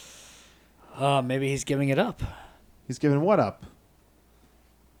 Maybe he's giving it up. He's giving what up?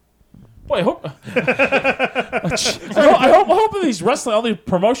 Boy, I hope I hope in these wrestling, all the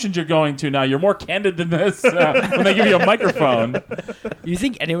promotions you're going to now, you're more candid than this when they give you a microphone. You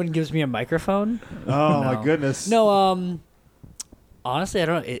think anyone gives me a microphone? Oh, No. my goodness. No, honestly, I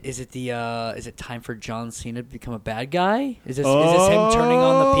don't know. Is it time for John Cena to become a bad guy? Is this him turning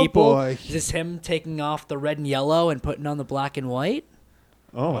on the people? Boy. Is this him taking off the red and yellow and putting on the black and white?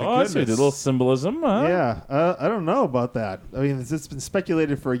 Oh, my I see. goodness. A little symbolism. Huh? Yeah, I don't know about that. I mean, it's been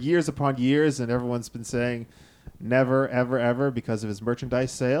speculated for years upon years, and everyone's been saying never, ever, ever because of his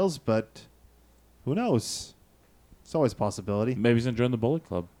merchandise sales, but who knows? It's always a possibility. Maybe he's enjoying the Bullet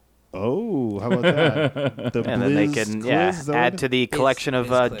Club. Oh, how about that? The And then they Blizz can Gliz, is that add what to the collection of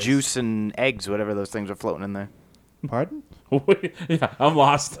Gliz. juice and eggs, whatever those things are floating in there. Pardon? Yeah, I'm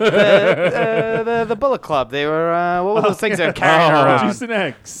lost. The Bullet Club. They were what were those things they're carrying around? Juice and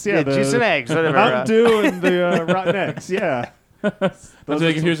eggs. Yeah, the juice and eggs, whatever. Mountain Dew and the rotten eggs. Yeah. That's what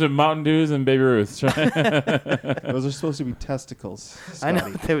confused with Mountain Dews and Baby Ruths. Right? Those are supposed to be testicles. I know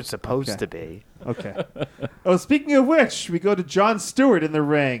Scotty. they were supposed Okay. to be. Okay. Oh, speaking of which, we go to Jon Stewart in the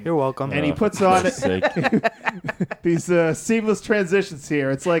ring. You're welcome. And he puts on For sake. these seamless transitions here.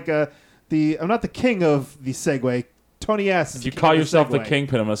 It's like I'm not the king of the segue. Tony S. If you call yourself the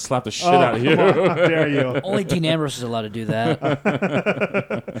Kingpin, I'm going to slap the shit out of you. Come on, how dare you? Only Dean Ambrose is allowed to do that.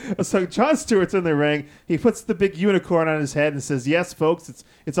 So Jon Stewart's in the ring. He puts the big unicorn on his head and says, "Yes, folks,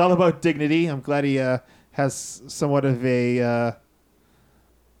 it's all about dignity." I'm glad he has somewhat of a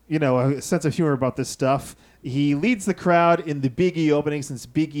sense of humor about this stuff. He leads the crowd in the Big E opening since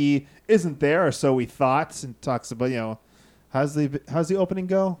Big E isn't there, or so we thought, and talks about how's the opening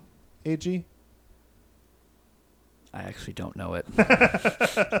go, AG? I actually don't know it.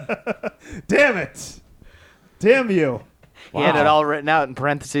 Damn it! Damn you! He had it all written out in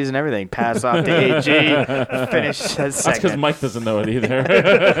parentheses and everything. Pass off to AG. Finish his That's because segment. Mike doesn't know it either.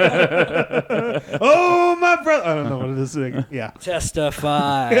 Oh, my brother! I don't know what it is. Yeah.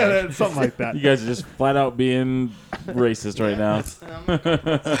 Testify. Yeah, something like that. You guys are just flat out being racist right now.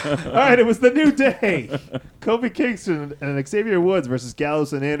 All right, it was the New Day. Kofi Kingston and Xavier Woods versus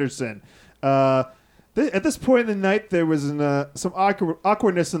Gallows and Anderson. At this point in the night, there was some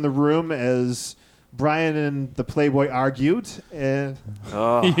awkwardness in the room as Brian and the Playboy argued. And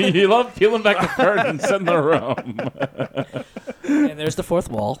You love peeling back the curtains in the room. And there's the fourth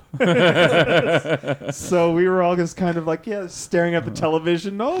wall. so we were all just kind of like, staring at the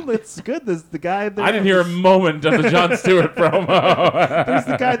television. No, it's good. There's the guy there. I didn't hear a moment of the Jon Stewart promo. There's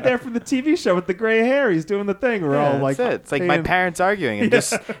the guy there from the TV show with the gray hair. He's doing the thing. We're all like, that's it. It's like my paying- parents arguing and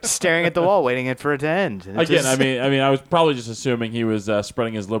just staring at the wall, waiting for it to end. And it Again, just- I mean, I was probably just assuming he was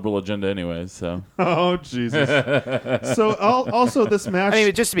spreading his liberal agenda anyway. So Oh, Jesus. So also this match. I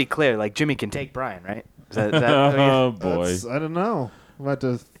mean, just to be clear, like Jimmy can take Brian, right? Is that, I mean, oh boy. I don't know. I'm about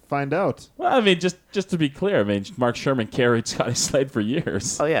to find out. Well, I mean, just to be clear, I mean, Mark Sherman carried Scotty Slade for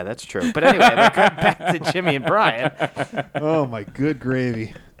years. oh yeah, that's true. But anyway, we're going back to Jimmy and Brian. Oh, my good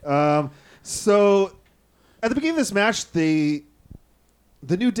gravy. So at the beginning of this match, the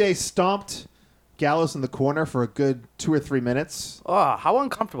New Day stomped Gallows in the corner for a good 2 or 3 minutes. Oh, how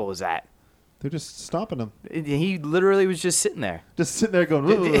uncomfortable was that? They're just stomping him. He literally was just sitting there. Just sitting there going,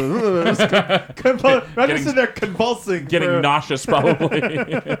 not just sitting there convulsing. Getting nauseous, probably.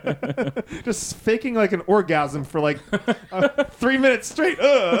 Just faking like an orgasm for like 3 minutes straight.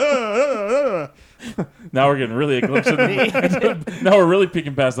 Now we're getting really a glimpse of now we're really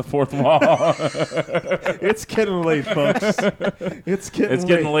peeking past the fourth wall. It's getting late, folks. It's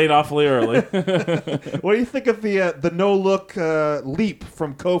getting late awfully early. What do you think of the no-look leap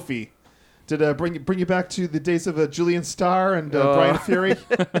from Kofi? Did bring you back to the days of Julian Starr and Brian Fury?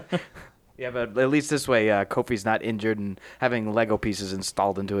 Yeah, but at least this way, Kofi's not injured and having Lego pieces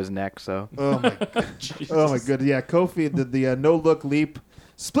installed into his neck. So Oh my god! Yeah, Kofi did the no-look leap,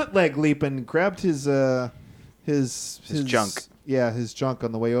 split leg leap, and grabbed his his junk. Yeah, his junk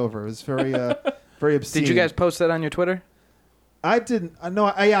on the way over. It was very very obscene. Did you guys post that on your Twitter? I didn't. No,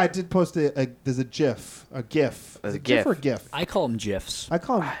 I did post there's a GIF, a GIF. Is it GIF or GIF? I call them GIFs. I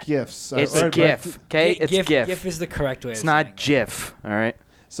call them GIFs. It's a GIF, okay? It's GIF. GIF. GIF is the correct way. It's not GIF, all right?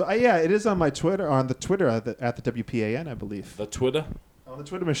 So yeah, it is on my Twitter, at the WPAN, I believe. The Twitter? On the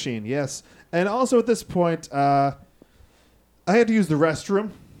Twitter machine, yes. And also at this point, I had to use the restroom,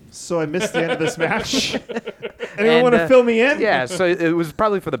 so I missed the end of this match. Anyone want to fill me in? Yeah, so it was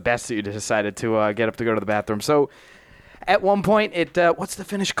probably for the best that you decided to get up to go to the bathroom. So at one point, what's the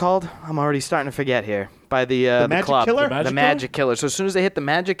finish called? I'm already starting to forget here. By the Magic club. Killer? The Magic Killer. So as soon as they hit the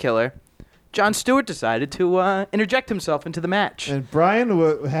Magic Killer, Jon Stewart decided to interject himself into the match. And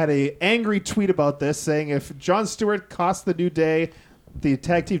Brian had a angry tweet about this, saying if Jon Stewart cost the New Day the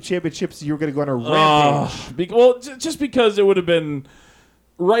tag team championships, you were going to go on a rampage. Just because it would have been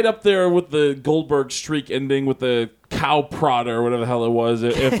right up there with the Goldberg streak ending with the cow prod or whatever the hell it was.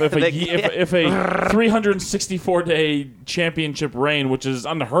 If a 364-day championship reign, which is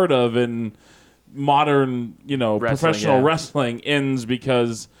unheard of in modern, professional wrestling, ends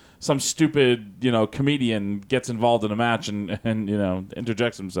because some stupid, comedian gets involved in a match and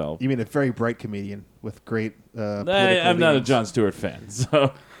interjects himself. You mean a very bright comedian with great I'm political not a leanings. Jon Stewart fan,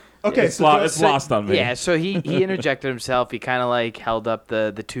 so Okay, it's lost on me. Yeah, so he interjected himself. He kind of held up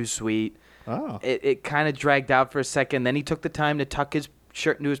the too sweet. Oh. It kind of dragged out for a second. Then he took the time to tuck his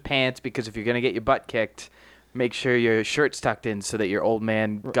shirt into his pants because if you're going to get your butt kicked, make sure your shirt's tucked in so that your old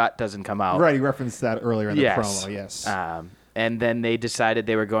man gut doesn't come out. Right, he referenced that earlier in the promo, yes. And then they decided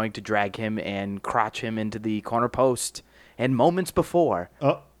they were going to drag him and crotch him into the corner post. And moments before,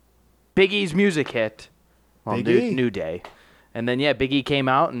 Big E's music hit. Well, Big E. New Day. And then, Big E came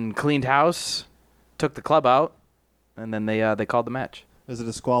out and cleaned house, took the club out, and then they called the match. Was it a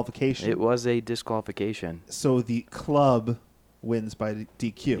disqualification? It was a disqualification. So the club wins by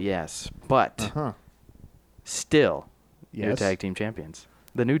DQ. Yes, but still, you're Yes. tag team champions.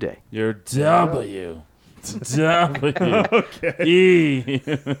 The New Day. You're W. E.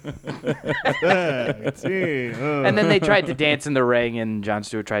 And then they tried to dance in the ring, and Jon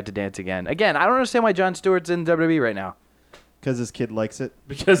Stewart tried to dance again. Again, I don't understand why Jon Stewart's in WWE right now. Because his kid likes it.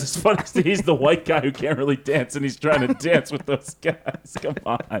 Because it's funny, he's the white guy who can't really dance, and he's trying to dance with those guys. Come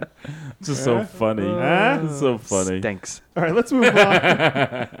on. It's just so funny. It's so funny. Thanks. All right, let's move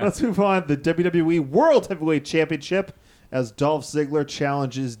on. Let's move on. The WWE World Heavyweight Championship as Dolph Ziggler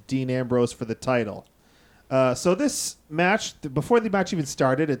challenges Dean Ambrose for the title. So this match, before the match even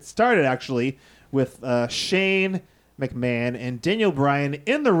started, it started actually with Shane McMahon and Daniel Bryan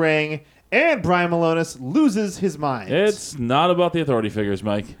in the ring, and Brian Malonis loses his mind. It's not about the authority figures,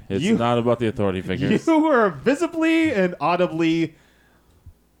 Mike. It's not about the authority figures. You were visibly and audibly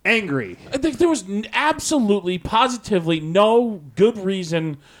angry. I think there was absolutely, positively no good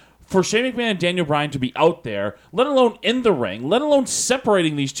reason for Shane McMahon and Daniel Bryan to be out there, let alone in the ring, let alone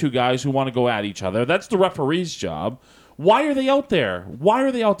separating these two guys who want to go at each other. That's the referee's job. Why are they out there? Why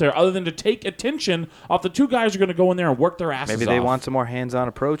are they out there other than to take attention off the two guys who are going to go in there and work their asses off? Maybe they want some more hands-on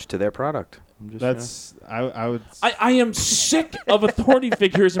approach to their product. I am sick of authority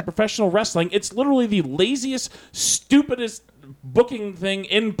figures in professional wrestling. It's literally the laziest, stupidest booking thing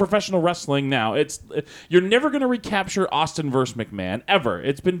in professional wrestling now. You're never going to recapture Austin versus McMahon, ever.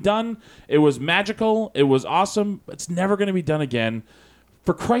 It's been done. It was magical. It was awesome. It's never going to be done again.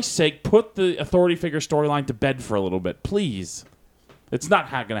 For Christ's sake, put the authority figure storyline to bed for a little bit, please. It's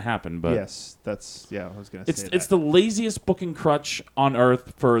not going to happen, but yes, I was going to say that. It's the laziest booking crutch on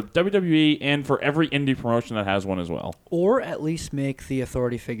earth for WWE and for every indie promotion that has one as well. Or at least make the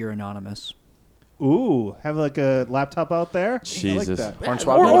authority figure anonymous. Ooh, have like a laptop out there? Jesus. I like that.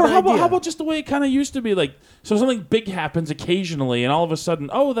 Or how about just the way it kind of used to be? So something big happens occasionally, and all of a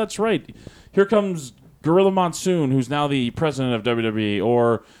sudden, oh, that's right. Here comes Gorilla Monsoon, who's now the president of WWE,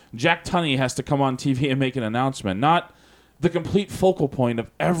 or Jack Tunney has to come on TV and make an announcement. Not the complete focal point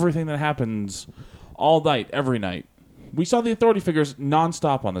of everything that happens all night, every night. We saw the authority figures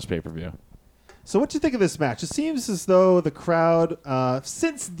nonstop on this pay-per-view. So what do you think of this match? It seems as though the crowd,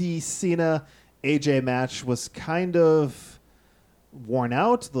 since the Cena-AJ match, was kind of worn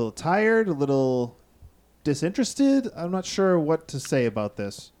out, a little tired, a little disinterested. I'm not sure what to say about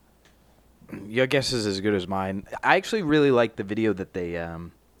this. Your guess is as good as mine. I actually really like the video that they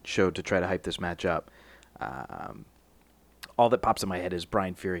showed to try to hype this match up. All that pops in my head is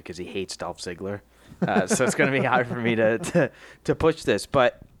Brian Fury because he hates Dolph Ziggler. So it's going to be hard for me to push this.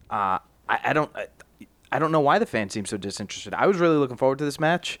 But I don't know why the fans seem so disinterested. I was really looking forward to this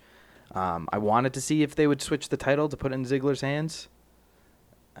match. I wanted to see if they would switch the title to put it in Ziggler's hands.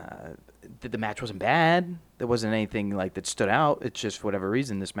 The match wasn't bad. there wasn't anything like that stood out. It's just for whatever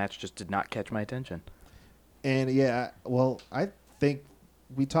reason this match just did not catch my attention. And yeah, well, I think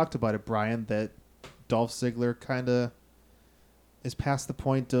we talked about it, Brian, that Dolph Ziggler kind of is past the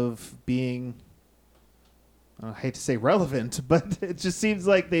point of being, I hate to say relevant, but it just seems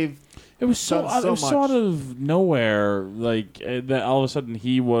like they've It was so done so so much. out of nowhere, like that. All of a sudden,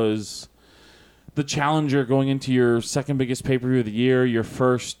 he was the challenger going into your second biggest pay-per-view of the year, your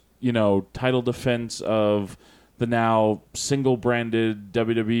first, title defense of the now single-branded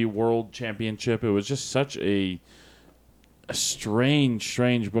WWE World Championship. It was just such a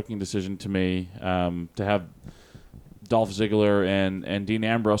strange booking decision to me to have Dolph Ziggler and Dean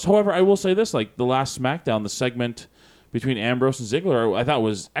Ambrose. However, I will say this: like the last SmackDown, the segment between Ambrose and Ziggler, I thought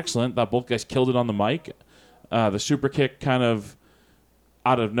was excellent. Thought both guys killed it on the mic. The super kick kind of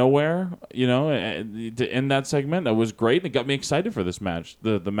out of nowhere, to end that segment, that was great. It got me excited for this match.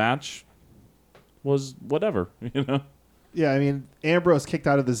 The match was whatever, Yeah, I mean, Ambrose kicked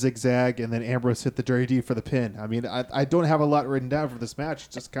out of the zigzag, and then Ambrose hit the dirty deed for the pin. I mean, I don't have a lot written down for this match.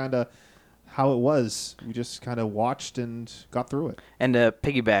 It's just kind of how it was. We just kind of watched and got through it. And to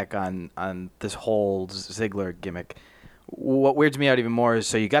piggyback on this whole Ziggler gimmick, what weirds me out even more is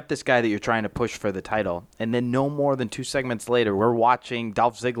so you got this guy that you're trying to push for the title, and then no more than 2 segments later, we're watching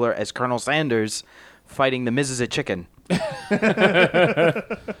Dolph Ziggler as Colonel Sanders fighting the Miz as a chicken.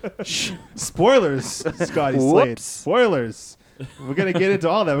 Spoilers, Scotty Slade. Whoops. Spoilers. We're going to get into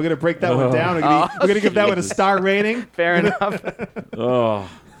all that. We're going to break that one down. We're going to give that one a star rating. Fair enough. Oh,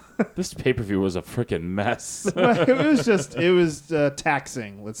 this pay-per-view was a freaking mess. it was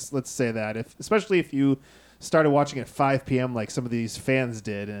taxing. Let's say that. Especially if you started watching at 5 p.m. like some of these fans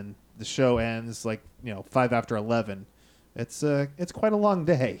did, and the show ends 5 after 11. It's quite a long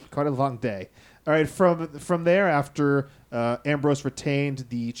day. Quite a long day. All right, from there, after Ambrose retained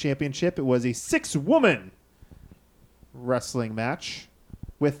the championship, it was a 6-woman wrestling match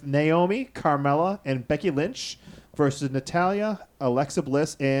with Naomi, Carmella, and Becky Lynch versus Natalya, Alexa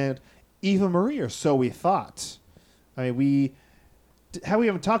Bliss, and Eva Marie, or so we thought. I mean, we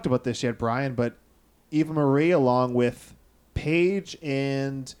haven't talked about this yet, Brian, but Eva Marie, along with Paige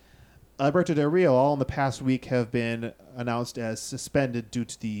and Alberto Del Rio, all in the past week have been announced as suspended due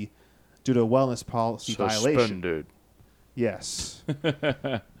to a wellness policy violation. Yes.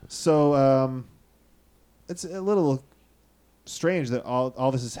 So it's a little strange that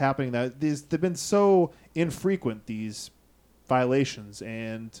all this is happening. That they've been so infrequent, these violations,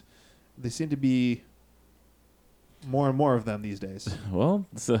 and they seem to be more and more of them these days. Well,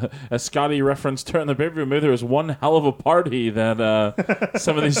 as Scotty referenced during the pay-per-view, maybe there was one hell of a party that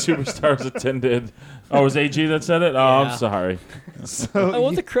some of these superstars attended. Oh, it was AG that said it? Oh, Yeah. I'm sorry. I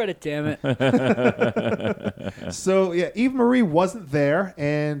want the credit, damn it. So, yeah, Eva Marie wasn't there,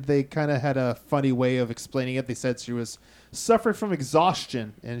 and they kind of had a funny way of explaining it. They said she was suffering from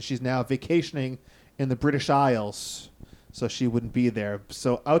exhaustion, and she's now vacationing in the British Isles, so she wouldn't be there.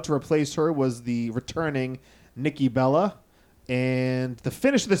 So out to replace her was the returning Nikki Bella, and the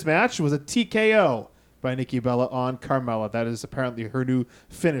finish of this match was a TKO by Nikki Bella on Carmella. That is apparently her new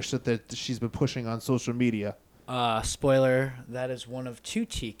finish that she's been pushing on social media. Spoiler, that is one of 2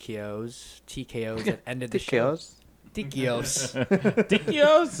 TKOs that ended the show. TKOs.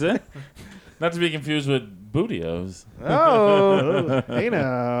 Dikios? Eh? Not to be confused with Bootios. Oh. Hey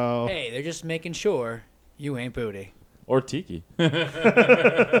now. Hey, they're just making sure you ain't booty. Or Tiki.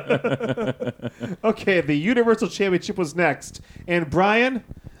 Okay, the Universal Championship was next. And Brian,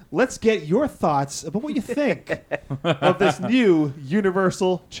 let's get your thoughts about what you think of this new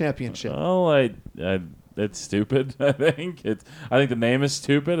Universal Championship. Well, it's stupid. I think the name is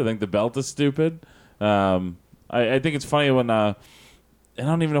stupid. I think the belt is stupid. I think it's funny when I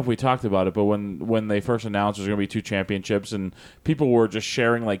don't even know if we talked about it, but when they first announced there's going to be 2 championships, and people were just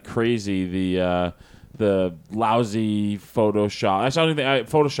sharing like crazy the lousy Photoshop. I don't think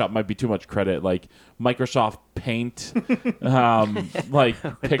Photoshop might be too much credit. Like Microsoft Paint, like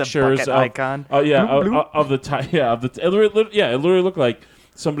pictures bucket of icon. Oh yeah, of the it literally looked like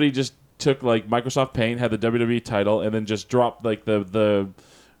somebody just took like Microsoft Paint, had the WWE title, and then just dropped like the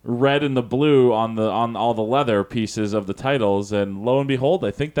red and the blue on all the leather pieces of the titles, and lo and behold, I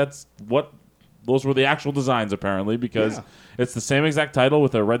think those were the actual designs apparently, because it's the same exact title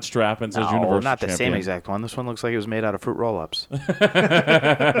with a red strap and says Universal not the Champion. same exact one. This one looks like it was made out of fruit roll-ups.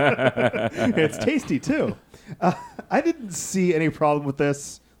 It's tasty too. I didn't see any problem with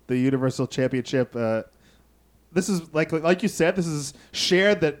this. The Universal Championship. This is like you said. This is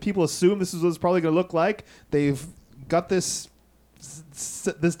shared that people assume this is what it's probably going to look like. They've got this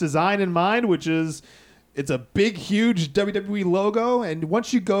design in mind, which is it's a big, huge WWE logo, and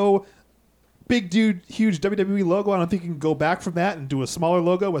once you go big huge WWE logo. I don't think you can go back from that and do a smaller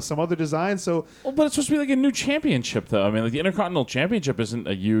logo with some other design. So, well, but it's supposed to be like a new championship, though. I mean, like the Intercontinental Championship isn't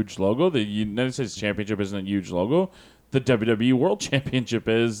a huge logo. The United States Championship isn't a huge logo. The WWE World Championship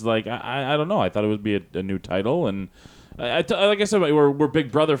is. Like, I don't know. I thought it would be a new title, and like I said, we're Big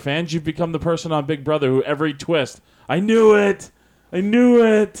Brother fans. You've become the person on Big Brother who every twist. I knew it.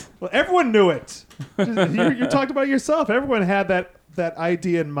 Well, everyone knew it. You talked about it yourself. Everyone had that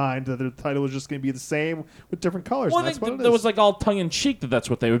idea in mind that the title was just going to be the same with different colors. Well, that's what it is. It was like all tongue in cheek that's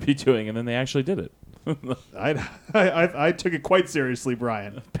what they would be doing, and then they actually did it. I took it quite seriously,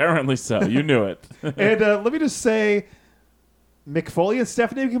 Brian. Apparently so. You knew it. And let me just say, Mick Foley and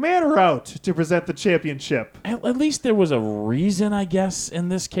Stephanie McMahon are out to present the championship. At least there was a reason, I guess, in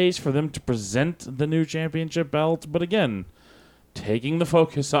this case for them to present the new championship belt. But again, taking the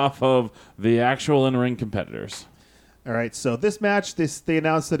focus off of the actual in-ring competitors. All right, so this match, they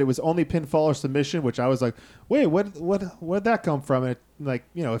announced that it was only pinfall or submission, which I was like, wait, where'd that come from? And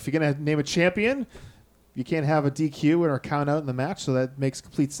if you're gonna name a champion, you can't have a DQ or count out in the match, so that makes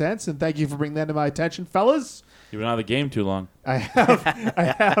complete sense. And thank you for bringing that to my attention, fellas. You've been out of the game too long. I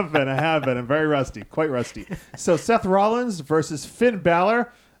have been. I'm very rusty, quite rusty. So Seth Rollins versus Finn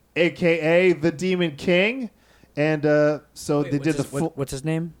Balor, a.k.a. the Demon King. And what's his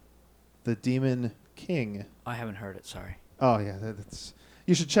name? The Demon King. I haven't heard it. Sorry. Oh yeah,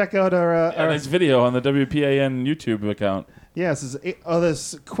 you should check out our nice video on the WPAN YouTube account. Yes,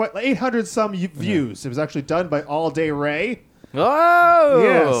 there's quite 800 some views. It was actually done by All Day Ray. Oh,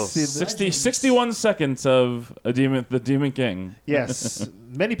 yes, 61 seconds of the Demon King. Yes,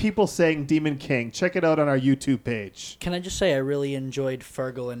 many people saying Demon King. Check it out on our YouTube page. Can I just say I really enjoyed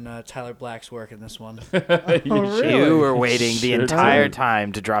Fergal and Tyler Black's work in this one. Really? You were waiting the Sure entire did.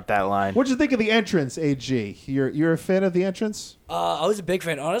 time to drop that line. What'd you think of the entrance, AG? You're a fan of the entrance? I was a big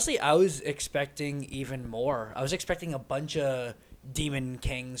fan. Honestly, I was expecting even more. I was expecting a bunch of Demon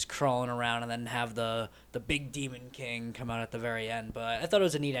Kings crawling around and then have the big Demon King come out at the very end. But I thought it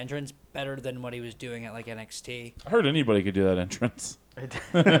was a neat entrance, better than what he was doing at like NXT. I heard anybody could do that entrance. Yeah,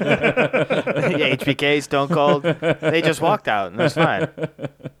 HBK, Stone Cold, they just walked out and it was fine.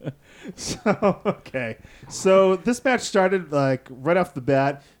 So this match started like right off the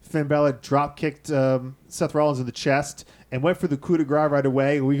bat. Finn Balor drop kicked Seth Rollins in the chest and went for the coup de grace right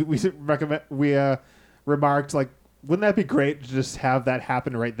away. We remarked like, wouldn't that be great to just have that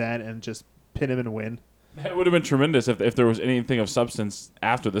happen right then and just pin him and win? It would have been tremendous if there was anything of substance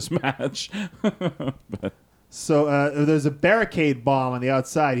after this match. But. So there's a barricade bomb on the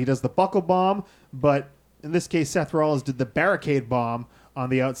outside. He does the buckle bomb, but in this case, Seth Rollins did the barricade bomb on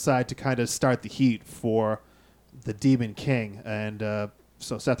the outside to kind of start the heat for the Demon King. And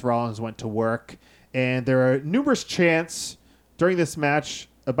so Seth Rollins went to work. And there are numerous chants during this match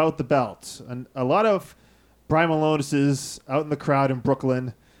about the belt. And a lot of Brian Malonis is out in the crowd in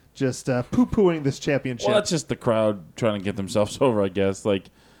Brooklyn just poo-pooing this championship. Well, that's just the crowd trying to get themselves over, I guess. Like,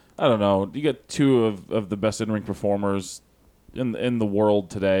 I don't know. You got two of the best in-ring performers in the world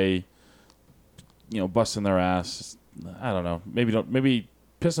today, busting their ass. I don't know. Maybe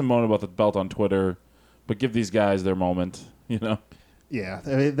piss and moan about the belt on Twitter, but give these guys their moment, Yeah. I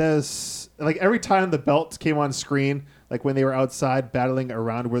mean, there's like every time the belt came on screen, like when they were outside battling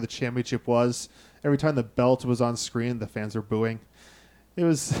around where the championship was, every time the belt was on screen, the fans were booing. It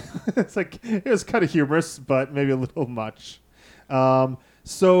was it was kind of humorous, but maybe a little much.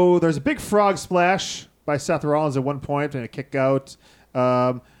 So there's a big frog splash by Seth Rollins at one point and a kick out.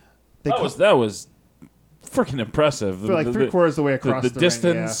 That was freaking impressive. For like three-quarters of the way across the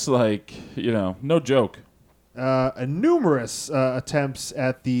distance, ring, yeah. no joke. Numerous attempts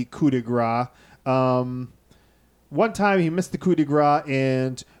at the coup de grace. One time he missed the coup de grace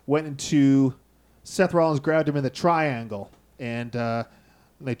and went into Seth Rollins, grabbed him in the triangle, and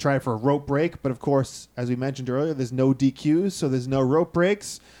they tried for a rope break. But of course, as we mentioned earlier, there's no DQs, so there's no rope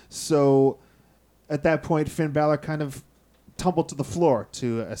breaks. So at that point, Finn Balor kind of tumbled to the floor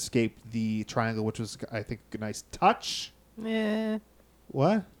to escape the triangle, which was, I think, a nice touch.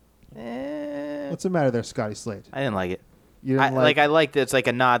 What? What's the matter there, Scotty Slade? I didn't like it. You didn't I liked it. It's like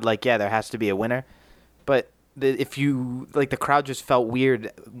a nod, like, yeah, there has to be a winner. But if you, like, the crowd just felt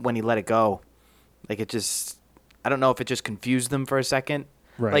weird when he let it go. Like, it just, I don't know if it just confused them for a second.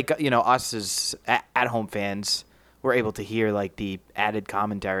 Right. Like, us as at-home fans were able to hear, like, the added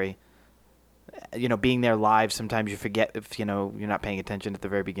commentary. Being there live, sometimes you forget if, you're not paying attention at the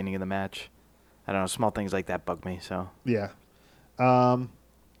very beginning of the match. I don't know, small things like that bug me, so. Yeah.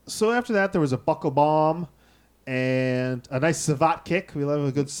 So after that, there was a buckle bomb and a nice savate kick. We love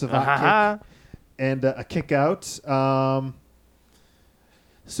a good savate kick. And a kick out. So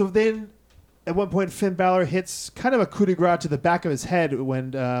then at one point, Finn Balor hits kind of a coup de grace to the back of his head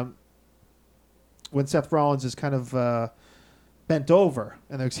when Seth Rollins is kind of bent over,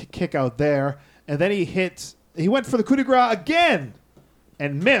 and there's a kick out there. And then he went for the coup de grace again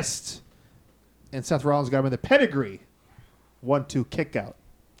and missed. And Seth Rollins got him in the pedigree. 1-2 kick out.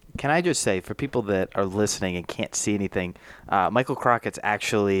 Can I just say, for people that are listening and can't see anything, Michael Crockett's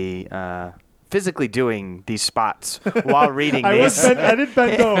actually physically doing these spots while reading these. I didn't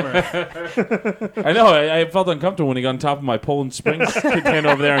bend over. I know. I felt uncomfortable when he got on top of my Poland Springs can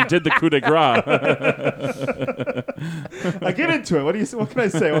over there and did the coup de grace. I get into it. What can I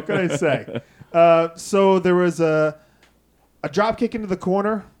say? So there was a drop kick into the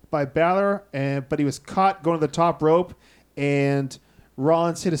corner by Balor, but he was caught going to the top rope, and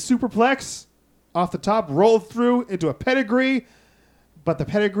Rollins hit a superplex off the top, rolled through into a pedigree, but the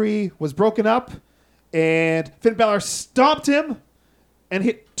pedigree was broken up, and Finn Balor stomped him and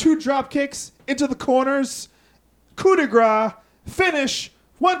hit 2 drop kicks into the corners. Coup de grace, finish,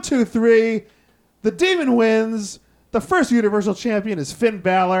 1, 2, 3. The Demon wins. The first Universal Champion is Finn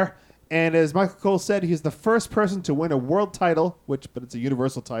Balor, and as Michael Cole said, he's the first person to win a world title, but it's a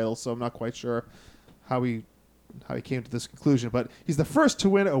Universal title, so I'm not quite sure how he came to this conclusion, but he's the first to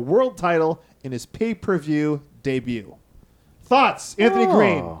win a world title in his pay-per-view debut. Thoughts, Anthony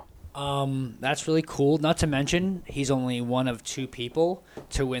Green? That's really cool. Not to mention, he's only one of 2 people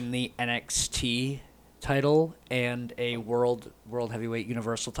to win the NXT title and a world heavyweight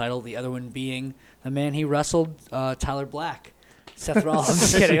universal title. The other one being the man he wrestled, Tyler Black. Seth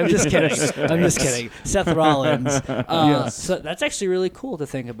Rollins. I'm just kidding. Seth Rollins. Yes. So that's actually really cool to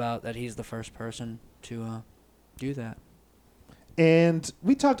think about, that he's the first person to do that. And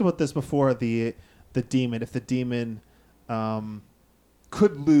we talked about this before, the Demon. If the Demon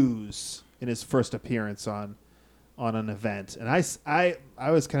could lose in his first appearance on an event, and I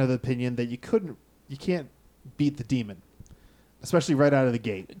was kind of the opinion that you can't beat the Demon, especially right out of the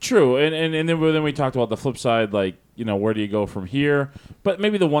gate. True, and then we talked about the flip side, like, where do you go from here? But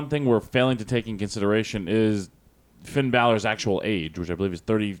maybe the one thing we're failing to take in consideration is Finn Balor's actual age, which I believe is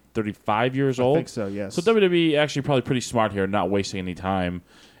 35 years old. I think so, yes. So WWE actually probably pretty smart here, not wasting any time.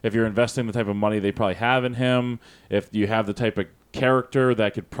 If you're investing the type of money they probably have in him, if you have the type of character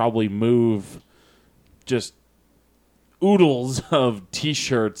that could probably move just oodles of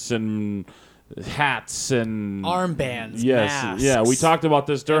T-shirts and hats and armbands, yes, masks, yeah. We talked about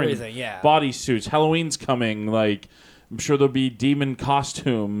this during everything, yeah. Bodysuits. Halloween's coming. Like, I'm sure there'll be demon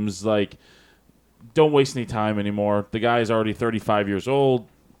costumes. Like, don't waste any time anymore. The guy is already 35 years old.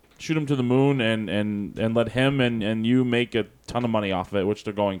 Shoot him to the moon and let him and you make a ton of money off of it, which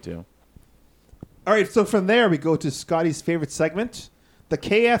they're going to. All right, so from there we go to Scotty's favorite segment, the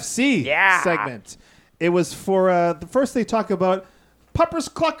KFC segment. It was for the first they talk about Pepper's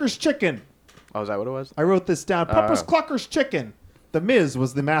Cluckers Chicken. Oh, is that what it was? I wrote this down. Pepper's Cluckers Chicken. The Miz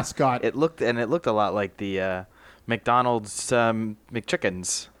was the mascot. It looked a lot like the McDonald's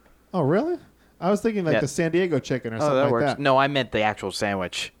McChickens. Oh, really? I was thinking like the San Diego chicken or something that like works. that. No, I meant the actual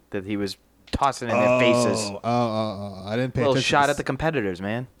sandwich that he was tossing in their faces. I didn't pay A little attention. shot at the competitors,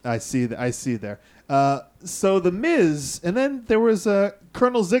 man. I see there. So the Miz, and then there was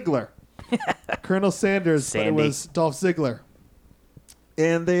Colonel Ziggler. Colonel Sanders, but it was Dolph Ziggler.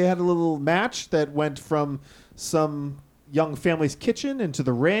 And they had a little match that went from some young family's kitchen into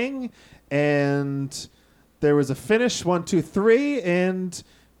the ring, and there was a finish, 1, 2, 3, and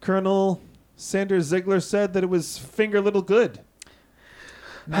Colonel Sanders Ziggler said that it was finger little good.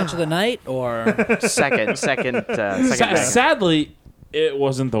 Match of the night, or second. Sadly, it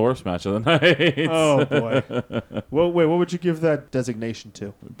wasn't the worst match of the night. Oh boy! Well, wait, what would you give that designation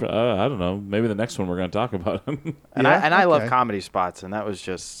to? I don't know. Maybe the next one we're going to talk about. I love comedy spots, and that was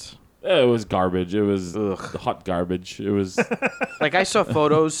just. It was garbage. It was hot garbage. It was like I saw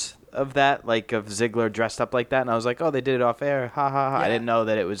photos of that, like of Ziggler dressed up like that, and I was like, "Oh, they did it off air." Ha ha ha! Yeah. I didn't know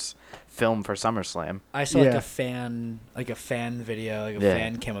that it was filmed for SummerSlam. I saw like a fan video,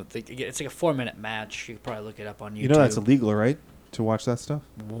 fan came up. It's like a 4-minute match. You could probably look it up on YouTube. You know that's illegal, right? To watch that stuff.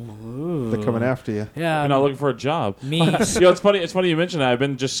 Ooh. They're coming after you. Yeah, I'm not looking for a job. Me. It's funny. It's funny you mentioned that. I've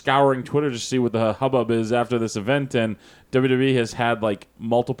been just scouring Twitter to see what the hubbub is after this event, and WWE has had like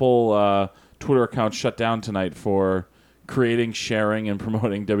multiple Twitter accounts shut down tonight for creating, sharing, and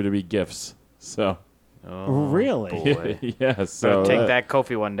promoting WWE gifts. So. Oh, really? Boy. Yeah. So take that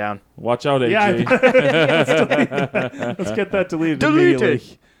Kofi one down. Watch out, AJ. Yeah, let's get that deleted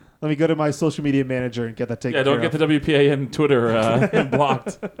immediately. Let me go to my social media manager and get that taken care of. Yeah, don't get the WPAN Twitter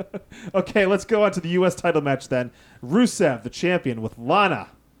blocked. Okay, let's go on to the U.S. title match then. Rusev, the champion, with Lana.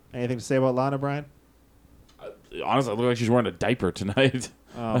 Anything to say about Lana, Brian? Honestly, it looks like she's wearing a diaper tonight.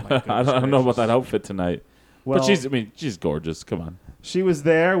 Oh, my goodness I don't know about gracious. that outfit tonight. Well, But she's gorgeous. Come on. she was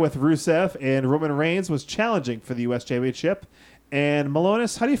there with Rusev, and Roman Reigns was challenging for the U.S. Championship. And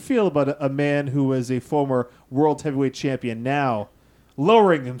Malonis, how do you feel about a man who was a former World Heavyweight Champion now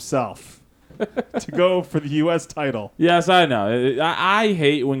lowering himself to go for the U.S. title? Yes, I know. I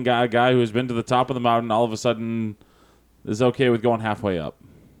hate when a guy who has been to the top of the mountain all of a sudden is okay with going halfway up.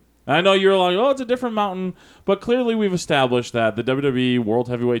 And I know you're like, oh, it's a different mountain, but clearly we've established that the WWE World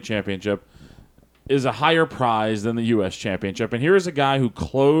Heavyweight Championship is a higher prize than the U.S. Championship. And here is a guy who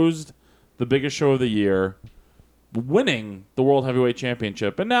closed the biggest show of the year, winning the World Heavyweight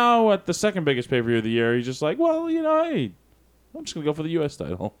Championship. And now at the second biggest pay-per-view of the year, he's just like, well, hey, I'm just going to go for the U.S.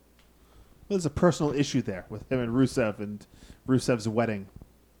 title. There's a personal issue there with him and Rusev and Rusev's wedding.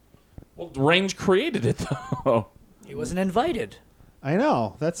 Well, Reigns created it, though. He wasn't invited. I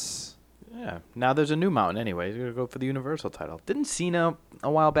know. That's... Yeah. Now there's a new mountain anyway. He's going to go for the Universal title. Didn't Cena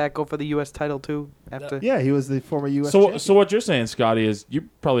a while back go for the U.S. title too? After Yeah, he was the former U.S. champion. So what you're saying, Scotty, is you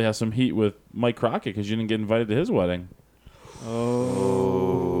probably have some heat with Mike Crockett because you didn't get invited to his wedding.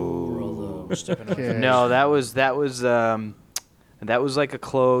 We're stepping away. Okay. No, that was like a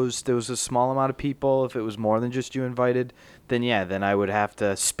closed. There was a small amount of people. If it was more than just you invited, then I would have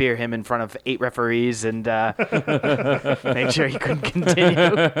to spear him in front of 8 referees and make sure he couldn't continue.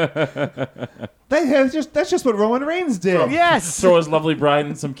 That's just what Roman Reigns did. Yes. Throw his lovely bride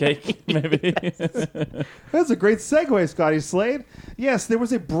in some cake, maybe. That's a great segue, Scotty Slade. Yes, there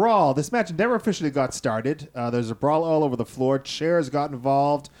was a brawl. This match never officially got started. There's a brawl all over the floor. Chairs got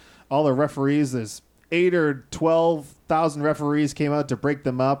involved. All the referees, there's 8 or 12,000 referees came out to break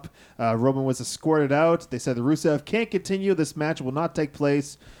them up. Roman was escorted out. They said the Rusev can't continue. This match will not take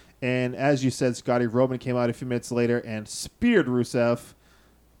place. And as you said, Scotty, Roman came out a few minutes later and speared Rusev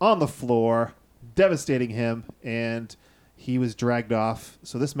on the floor, devastating him, and he was dragged off.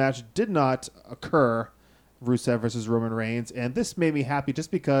 So this match did not occur, Rusev versus Roman Reigns, and this made me happy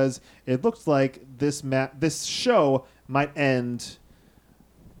just because it looked like this show might end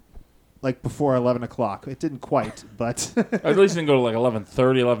like before 11 o'clock. It didn't quite, but... At least it didn't go to like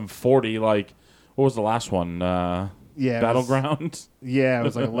 11:30, 11:40. Like, what was the last one? Yeah, Battleground? Yeah, it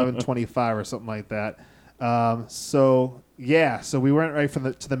was like 11:25 or something like that. So we went right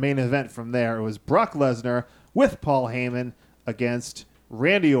to the main event from there. It was Brock Lesnar with Paul Heyman against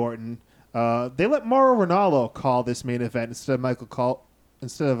Randy Orton. They let Mauro Ranallo call this main event instead of Michael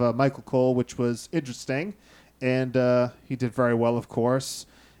Cole, which was interesting, and he did very well, of course.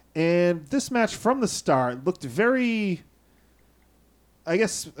 And this match from the start looked very, I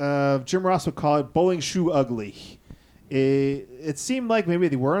guess Jim Ross would call it bowling shoe ugly. It seemed like maybe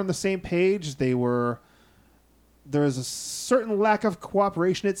they were on the same page. There was a certain lack of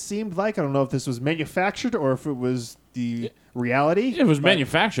cooperation, it seemed like. I don't know if this was manufactured or if it was the reality. It was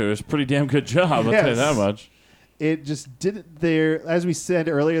manufactured. It was a pretty damn good job, I'll tell you that much. It just didn't. As we said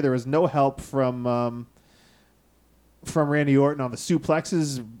earlier, there was no help from Randy Orton on the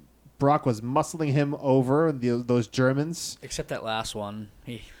suplexes. Brock was muscling him over, those Germans. Except that last one.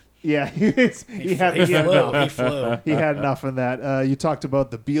 He had flew. He had enough of that. You talked about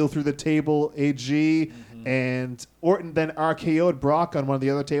the Beal through the table, AG, and Orton then RKO'd Brock on one of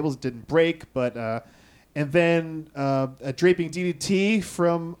the other tables. It didn't break, but and then a draping DDT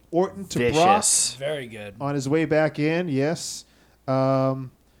from Orton to Vicious. Brock Very good. on his way back in. Yes, the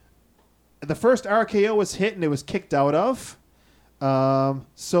first RKO was hit and it was kicked out of.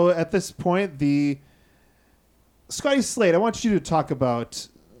 So at this point, Scotty Slade, I want you to talk about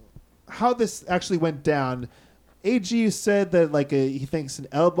how this actually went down. AG said that he thinks an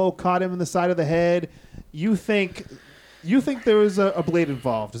elbow caught him in the side of the head. You think there was a blade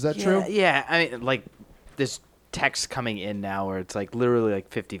involved? Is that true? Yeah. I mean, like this text coming in now, where it's like literally like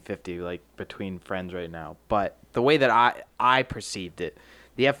 50-50, like between friends right now. But the way that I perceived it,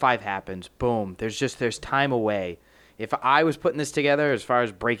 the F5 happens. Boom. There's time away. If I was putting this together as far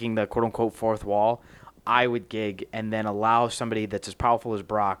as breaking the quote-unquote fourth wall, I would gig and then allow somebody that's as powerful as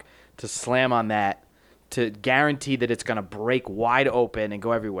Brock to slam on that to guarantee that it's going to break wide open and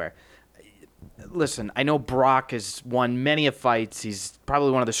go everywhere. Listen, I know Brock has won many of fights. He's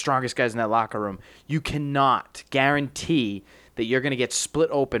probably one of the strongest guys in that locker room. You cannot guarantee that you're going to get split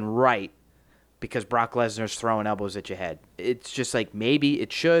open right because Brock Lesnar's throwing elbows at your head. It's just like maybe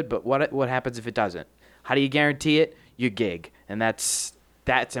it should, but what happens if it doesn't? How do you guarantee it? You gig, and that's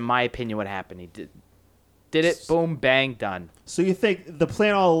in my opinion what happened. He did it, boom, bang, done. So you think the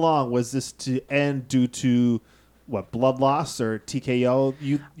plan all along was this to end due to what, blood loss or TKO?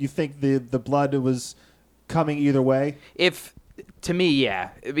 You think the blood was coming either way? To me,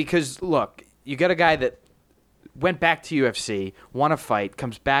 yeah, because look, you got a guy that went back to UFC, won a fight,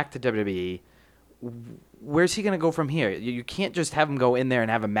 comes back to WWE. Where's he going to go from here? You can't just have him go in there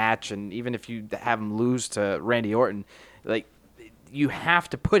and have a match, and even if you have him lose to Randy Orton, like, you have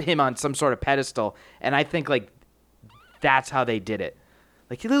to put him on some sort of pedestal, and I think, like, that's how they did it.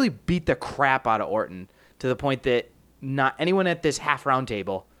 Like, he literally beat the crap out of Orton to the point that not anyone at this half-round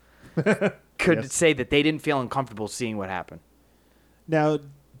table could say that they didn't feel uncomfortable seeing what happened. Now,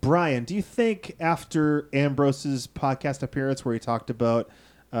 Brian, do you think after Ambrose's podcast appearance where he talked about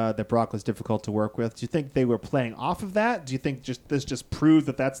that Brock was difficult to work with, do you think they were playing off of that? Do you think this just proved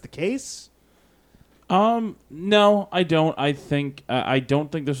that that's the case? No, I don't. I think I don't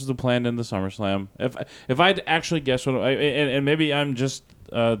think this was the plan in the SummerSlam. If I'd actually guessed what, and maybe I'm just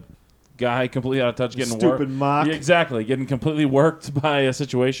a guy completely out of touch, getting stupid mock. Yeah, exactly, getting completely worked by a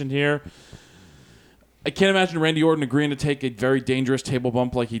situation here. I can't imagine Randy Orton agreeing to take a very dangerous table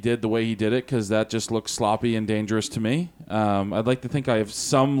bump like he did the way he did it, because that just looks sloppy and dangerous to me. I'd like to think I have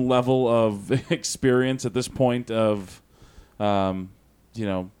some level of experience at this point of,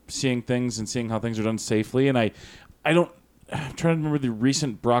 seeing things and seeing how things are done safely. And I'm trying to remember the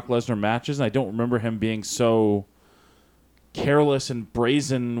recent Brock Lesnar matches, and I don't remember him being so careless and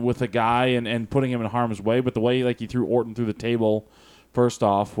brazen with a guy and putting him in harm's way. But the way he threw Orton through the table, first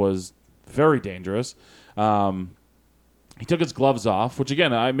off, was very dangerous. He took his gloves off, which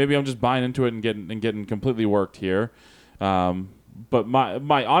again, maybe I'm just buying into it and getting completely worked here. But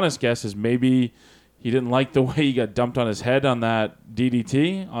my honest guess is maybe he didn't like the way he got dumped on his head on that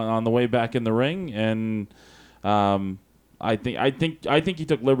DDT on the way back in the ring, and I think he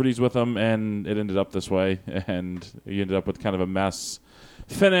took liberties with him, and it ended up this way, and he ended up with kind of a mess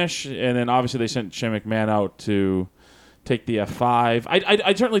finish, and then obviously they sent Shane McMahon out to take the F5.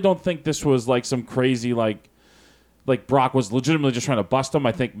 I certainly don't think this was like some crazy like Brock was legitimately just trying to bust him.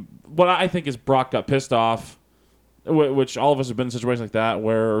 I think is Brock got pissed off, which all of us have been in situations like that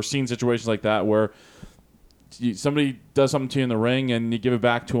or seen situations like that where somebody does something to you in the ring and you give it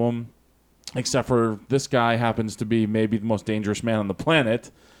back to him, except for this guy happens to be maybe the most dangerous man on the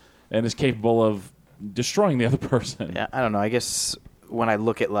planet and is capable of destroying the other person. Yeah, I don't know. I guess when I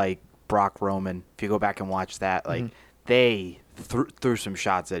look at like Brock Roman, if you go back and watch that, like they threw some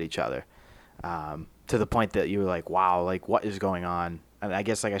shots at each other to the point that you were like, wow, like what is going on? And I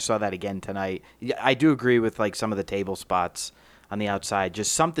guess like I saw that again tonight. I do agree with like some of the table spots on the outside.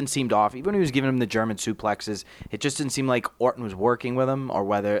 Just something seemed off. Even when he was giving him the German suplexes, it just didn't seem like Orton was working with him, or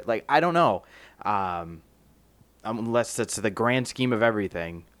whether like I don't know. Unless it's the grand scheme of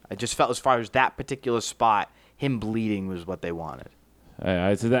everything, I just felt as far as that particular spot, him bleeding was what they wanted.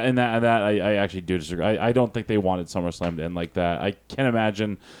 I actually do disagree. I don't think they wanted SummerSlam to end like that. I can't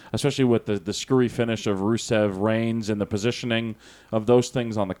imagine, especially with the screwy finish of Rusev Reigns and the positioning of those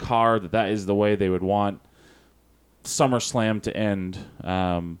things on the card, that is the way they would want SummerSlam to end.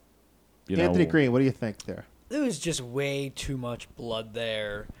 Anthony Green, what do you think there? There was just way too much blood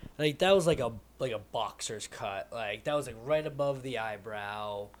there. Like that was like a boxer's cut. Like that was like right above the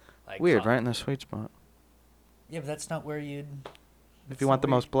eyebrow. Like weird, right in the sweet spot. Yeah, but that's not where you'd. If you want the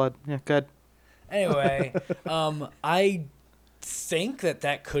most blood, yeah, good. Anyway, I think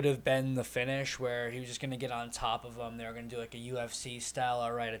that could have been the finish where he was just going to get on top of him. They were going to do like a UFC style,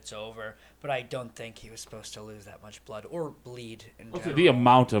 all right, it's over. But I don't think he was supposed to lose that much blood or bleed in general. The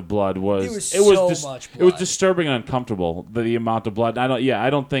amount of blood was much blood. It was disturbing and uncomfortable. The amount of blood. I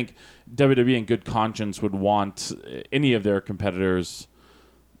don't think WWE in good conscience would want any of their competitors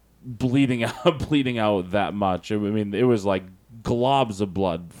bleeding out that much. I mean, it was like globs of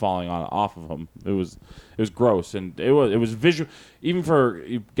blood falling off of him. It was gross, and it was visual. Even for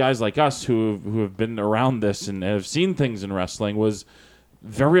guys like us who have been around this and have seen things in wrestling, was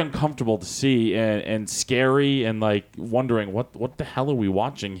very uncomfortable to see and scary, and like wondering what the hell are we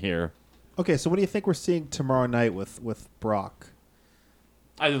watching here. Okay, so what do you think we're seeing tomorrow night with Brock?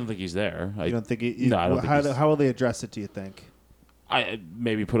 I don't think he's there. You don't think no, I don't think how will they address it, do you think? I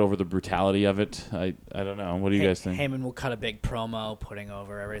maybe put over the brutality of it. I don't know. What do you guys think? Heyman will cut a big promo, putting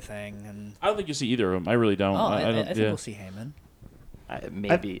over everything, and I don't think you'll see either of them. I really don't. I think we'll see Heyman.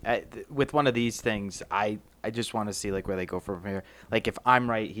 Maybe with one of these things, I just want to see like where they go from here. Like if I'm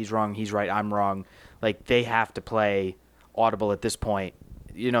right, he's wrong. He's right, I'm wrong. Like they have to play audible at this point,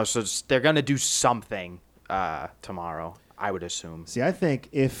 So they're gonna do something tomorrow, I would assume. See, I think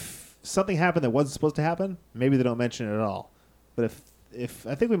if something happened that wasn't supposed to happen, maybe they don't mention it at all. But if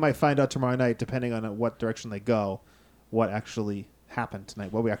I think we might find out tomorrow night, depending on what direction they go, what actually happened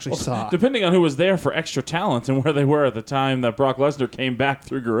tonight, what we actually saw. Depending on who was there for extra talent and where they were at the time that Brock Lesnar came back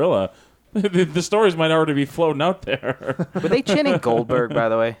through Gorilla, the stories might already be floating out there. Were they chanting Goldberg, by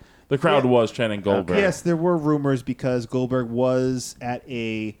the way? The crowd was chanting Goldberg. Yes, there were rumors because Goldberg was at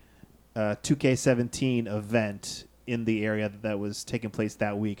a 2K17 event in the area that was taking place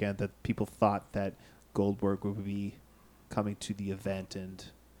that weekend, that people thought that Goldberg would be coming to the event and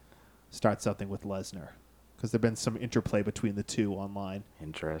start something with Lesnar, because there'd been some interplay between the two online.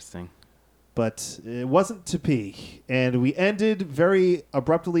 Interesting. But it wasn't to be. And we ended very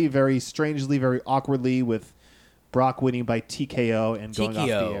abruptly, very strangely, very awkwardly with Brock winning by TKO and going off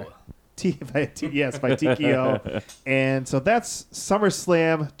the air. Yes, by TKO. And so that's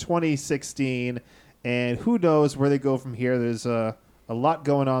SummerSlam 2016. And who knows where they go from here. There's a lot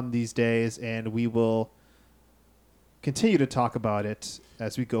going on these days, and we will continue to talk about it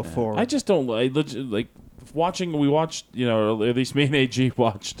as we go forward. I just don't like watching. We watched, or at least me and AG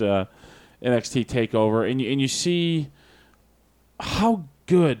watched NXT TakeOver, and you see how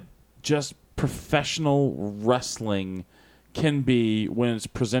good just professional wrestling can be when it's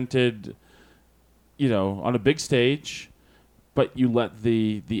presented, on a big stage, but you let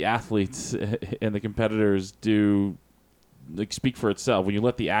the athletes and the competitors speak for itself. When you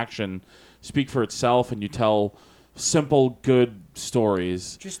let the action speak for itself and you tell simple, good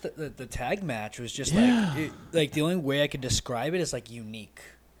stories. Just the tag match was just like the only way I could describe it is like unique.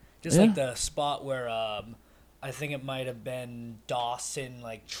 Just like the spot where I think it might have been Dawson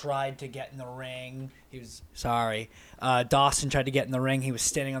tried to get in the ring. Dawson tried to get in the ring. He was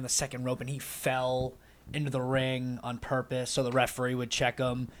standing on the second rope and he fell into the ring on purpose so the referee would check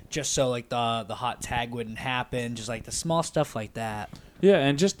him, just so the hot tag wouldn't happen. Just the small stuff like that. Yeah,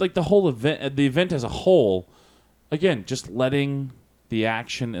 and just the whole event, the event as a whole. Again, just letting the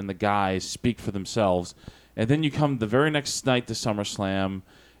action and the guys speak for themselves. And then you come the very next night to SummerSlam,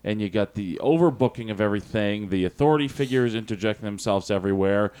 and you got the overbooking of everything, the authority figures interjecting themselves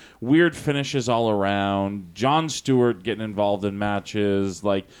everywhere, weird finishes all around, Jon Stewart getting involved in matches,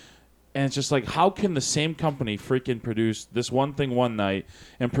 and it's just how can the same company freaking produce this one thing one night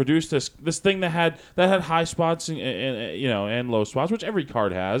and produce this thing that had high spots and low spots, which every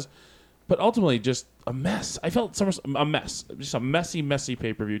card has, but ultimately just a mess. I felt a mess. Just a messy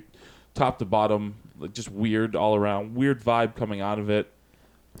pay-per-view, top to bottom, just weird all around. Weird vibe coming out of it.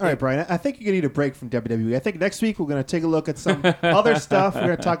 All right, Brian, I think you're going to need a break from WWE. I think next week we're going to take a look at some other stuff. We're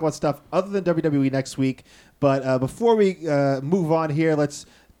going to talk about stuff other than WWE next week. But before we move on here, let's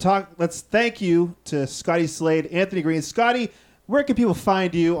thank you to Scotty Slade, Anthony Green. Scotty, where can people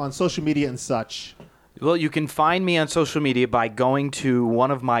find you on social media and such? Well, you can find me on social media by going to one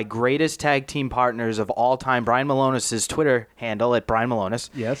of my greatest tag team partners of all time, Brian Malonis' Twitter handle at Brian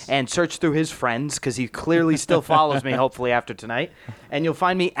Malonis. Yes. And search through his friends, because he clearly still follows me, hopefully, after tonight. And you'll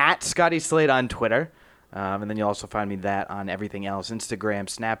find me at Scotty Slade on Twitter. And then you'll also find me that on everything else, Instagram,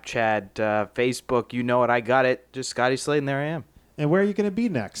 Snapchat, Facebook. You know it. I got it. Just Scotty Slade, and there I am. And where are you going to be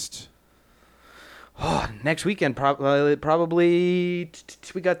next? Next weekend, probably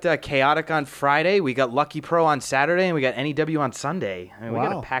we got Chaotic on Friday, we got Lucky Pro on Saturday, and we got NEW on Sunday. I mean, wow. We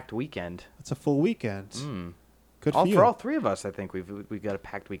got a packed weekend. It's a full weekend. Good for you. For all three of us, I think we've got a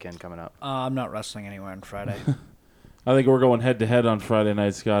packed weekend coming up. I'm not wrestling anywhere on Friday. I think we're going head-to-head on Friday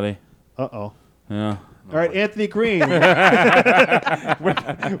night, Scotty. Uh-oh. Yeah. All right, Anthony Green. Where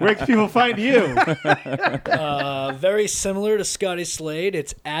can people find you? Very similar to Scotty Slade.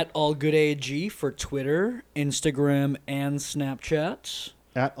 It's at AllGoodAG for Twitter, Instagram, and Snapchat.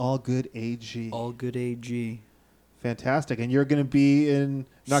 At AllGoodAG. AllGoodAG. Fantastic. And you're going to be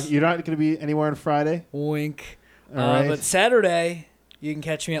you're not going to be anywhere on Friday? Wink. All right. But Saturday, you can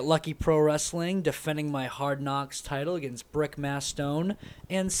catch me at Lucky Pro Wrestling defending my Hard Knocks title against Brick Mastone,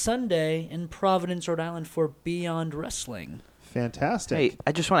 and Sunday in Providence, Rhode Island for Beyond Wrestling. Fantastic. Hey,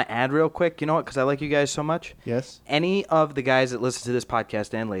 I just want to add real quick, you know what, because I like you guys so much. Yes. Any of the guys that listen to this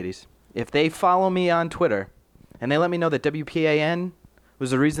podcast and ladies, if they follow me on Twitter and they let me know that WPAN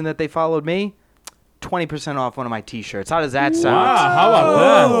was the reason that they followed me, 20% off one of my T-shirts. How does that sound? Wow, how about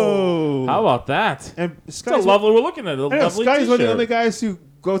that? How about that? And it's lovely. We're looking at a lovely Sky's T-shirt. one of the only guys who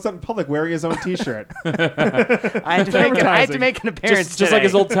goes out in public wearing his own T-shirt. I had to make an appearance just like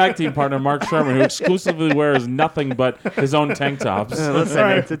his old tag team partner, Mark Sherman, who exclusively wears nothing but his own tank tops. Listen,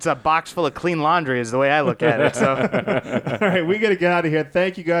 right. It's a box full of clean laundry is the way I look at it. So. All right, we got to get out of here.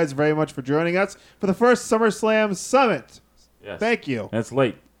 Thank you guys very much for joining us for the first SummerSlam Summit. Yes. Thank you. It's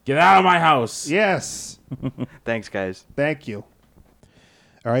late. Get out of my house. Yes. Thanks, guys. Thank you.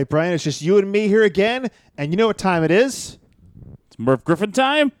 All right, Brian, it's just you and me here again, and you know what time it is? It's Merv Griffin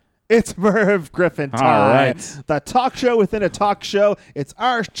time. It's Merv Griffin time. All right. The talk show within a talk show. It's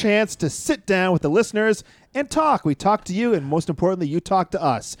our chance to sit down with the listeners and talk. We talk to you, and most importantly, you talk to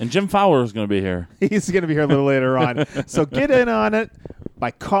us. And Jim Fowler is going to be here. He's going to be here a little later on. So get in on it.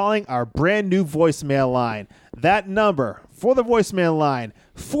 by calling our brand new voicemail line. That number for the voicemail line,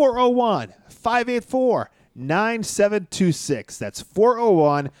 401-584-9726. That's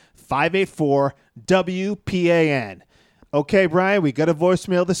 401-584-WPAN. Okay, Brian, we got a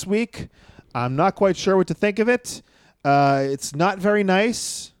voicemail this week. I'm not quite sure what to think of it. It's not very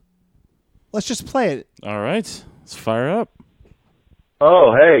nice. Let's just play it. All right. Let's fire up.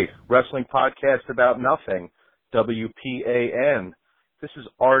 Oh, hey, wrestling podcast about nothing, WPAN. This is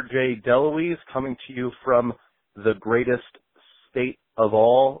RJ Deloise coming to you from the greatest state of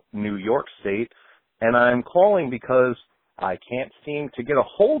all, New York State, and I'm calling because I can't seem to get a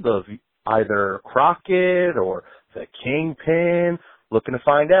hold of either Crockett or the Kingpin, looking to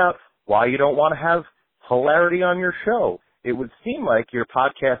find out why you don't want to have hilarity on your show. It would seem like your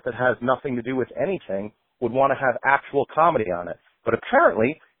podcast that has nothing to do with anything would want to have actual comedy on it. But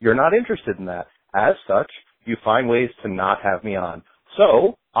apparently, you're not interested in that. As such, you find ways to not have me on.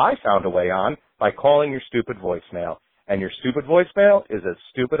 So, I found a way on by calling your stupid voicemail. And your stupid voicemail is as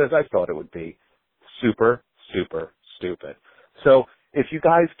stupid as I thought it would be. Super, super stupid. So, if you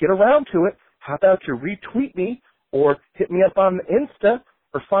guys get around to it, how about you retweet me or hit me up on the Insta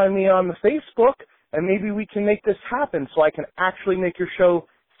or find me on the Facebook, and maybe we can make this happen so I can actually make your show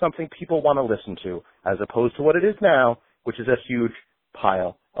something people want to listen to, as opposed to what it is now, which is a huge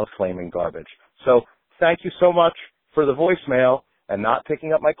pile of flaming garbage. So thank you so much for the voicemail and not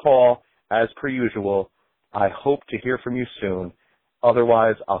picking up my call, as per usual. I hope to hear from you soon.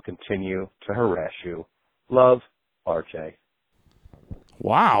 Otherwise, I'll continue to harass you. Love, RJ.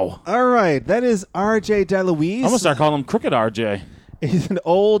 Wow. All right, that is RJ Deloise. I'm going to start calling him Crooked RJ. He's an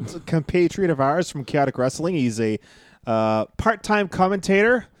old compatriot of ours from Chaotic Wrestling. He's a part-time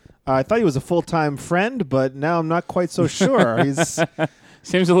commentator. I thought he was a full-time friend, but now I'm not quite so sure. He's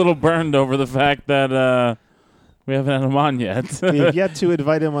seems a little burned over the fact that we haven't had him on yet. We've yet to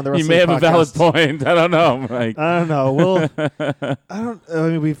invite him on the He wrestling may have podcast. a valid point. I don't know. Like, I don't know.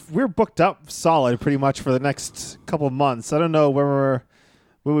 I mean, we're booked up solid pretty much for the next couple of months. I don't know when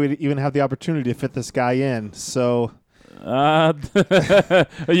we even have the opportunity to fit this guy in. So,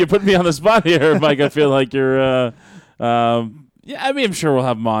 you put me on the spot here, Mike. I feel like you're. Yeah, I mean, I'm sure we'll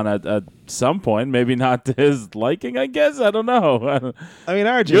have him on at some point. Maybe not to his liking, I guess. I don't know. I mean,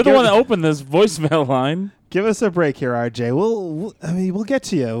 RJ, you're the one that opened this voicemail line. Give us a break here, RJ. We'll get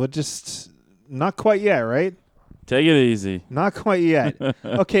to you. We'll just not quite yet, right? Take it easy. Not quite yet.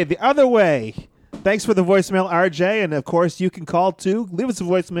 Okay, the other way. Thanks for the voicemail, RJ. And, of course, you can call, too. Leave us a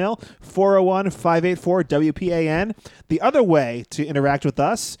voicemail, 401-584-WPAN. The other way to interact with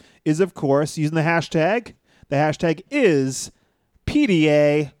us is, of course, using the hashtag. The hashtag is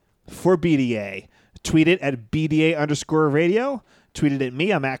PDA for BDA. Tweet it at BDA_radio. Tweet it at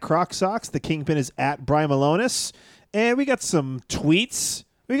me. I'm at CrocSox. The Kingpin is at Brian Malonis. And we got some tweets.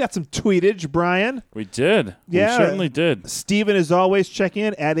 We got some tweetage, Brian. We did. Yeah. We certainly did. Steven is always checking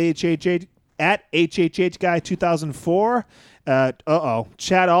in at HHH Guy 2004.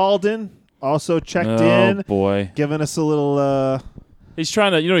 Chad Alden also checked in. Oh, boy. Giving us a little... He's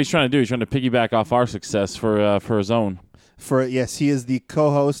trying to, you know what he's trying to do? He's trying to piggyback off our success for his own. Yes, he is the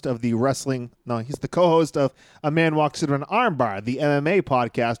co-host of the wrestling. No, he's the co-host of A Man Walks Into an Armbar, the MMA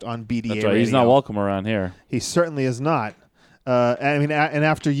podcast on BDA That's right. Radio. He's not welcome around here. He certainly is not. I mean, and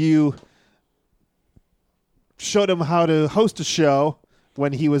after you showed him how to host a show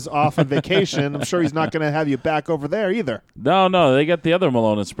when he was off on vacation, I'm sure he's not going to have you back over there either. No, they got the other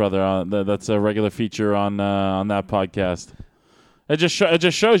Malonis brother on. That's a regular feature on that podcast. It just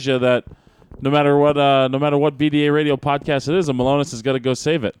shows you that no matter what BDA Radio podcast it is, a Malonis has got to go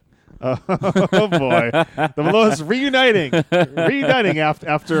save it. Oh boy, the Malonis reuniting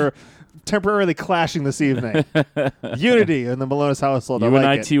after temporarily clashing this evening. Unity in the Malonis household.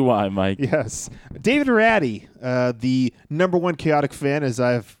 UNITY, Mike. Yes, David Ratty, the number one chaotic fan, as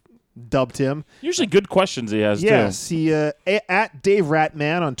I've dubbed him. Usually good questions he has. Yes, too. he at Dave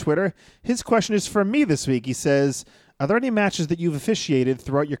Ratman on Twitter. His question is from me this week. He says, are there any matches that you've officiated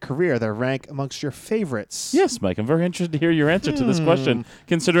throughout your career that rank amongst your favorites? Yes, Mike. I'm very interested to hear your answer to this question,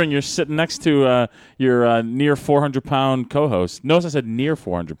 considering you're sitting next to your near 400-pound co-host. Notice I said near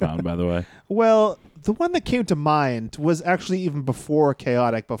 400-pound, by the way. Well, the one that came to mind was actually even before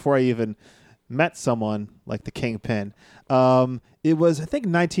Chaotic, before I even met someone like the Kingpin. It was, I think,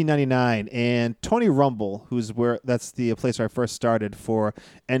 1999, and Tony Rumble, that's the place where I first started for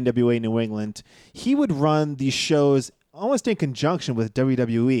NWA New England, he would run these shows almost in conjunction with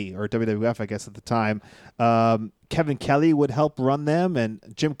WWE, or WWF, I guess, at the time. Kevin Kelly would help run them, and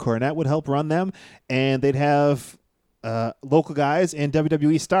Jim Cornette would help run them, and they'd have local guys and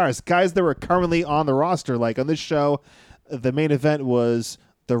WWE stars, guys that were currently on the roster. Like on this show, the main event was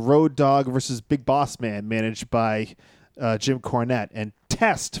the Road Dogg versus Big Boss Man, managed by Jim Cornette. And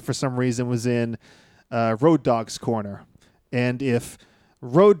Test, for some reason, was in Road Dogg's corner. And if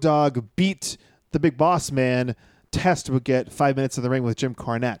Road Dogg beat the Big Boss Man, Test would get 5 minutes in the ring with Jim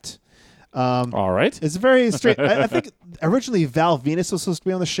Cornette. All right. It's very strange. I think originally Val Venus was supposed to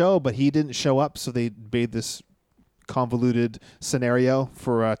be on the show, but he didn't show up, so they made this convoluted scenario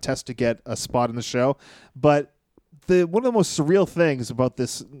for Test to get a spot in the show. But one of the most surreal things about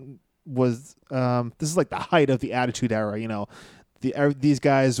this was this is like the height of the Attitude Era. You know, these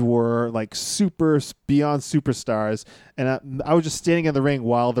guys were like beyond superstars, and I was just standing in the ring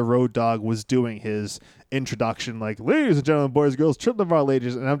while the Road Dogg was doing his introduction, like, ladies and gentlemen, boys, girls, children of our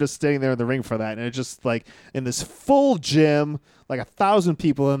ladies, and I'm just standing there in the ring for that, and it's just like in this full gym, like 1,000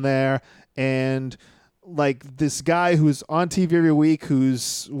 people in there, and like this guy who's on TV every week,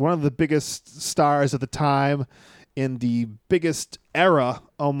 who's one of the biggest stars at the time in the biggest era,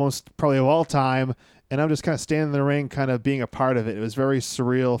 almost probably of all time, and I'm just kind of standing in the ring, kind of being a part of it. It was a very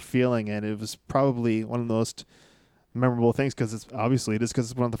surreal feeling, and it was probably one of the most memorable things because it's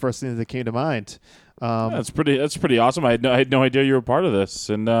one of the first things that came to mind. That's pretty awesome. I had no idea you were part of this,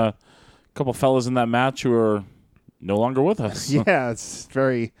 and a couple fellas in that match who are no longer with us. Yeah, it's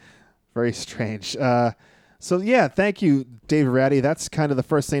very, very strange. So yeah, thank you, Dave Ratty. That's kind of the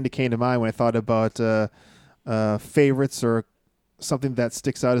first thing that came to mind when I thought about favorites or something that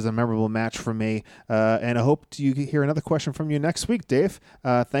sticks out as a memorable match for me. And I hope you hear another question from you next week, Dave.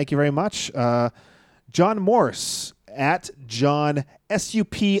 Thank you very much. John Morse at John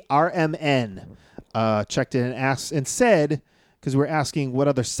SUPRMN checked in and asked and said, because we're asking what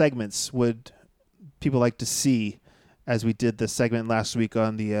other segments would people like to see, as we did the segment last week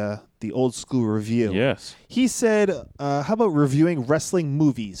on the old school review. Yes. He said, how about reviewing wrestling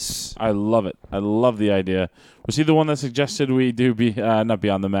movies? I love it. I love the idea. Was he the one that suggested we do not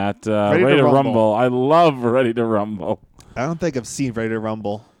Beyond the Mat, Ready to Rumble? I love Ready to Rumble. I don't think I've seen Ready to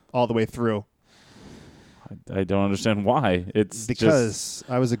Rumble all the way through. I don't understand why. It's because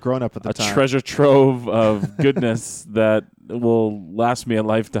I was a grown-up at the time. A treasure trove of goodness that will last me a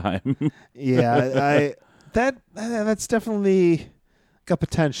lifetime. Yeah, that's definitely got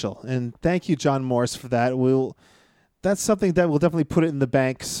potential. And thank you, John Morse, for that. That's something that we'll definitely put it in the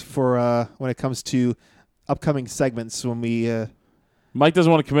banks for when it comes to upcoming segments when we. Mike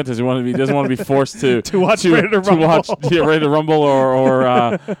doesn't want to commit to this. He doesn't want to be forced to watch Ready to Rumble. Ready to Rumble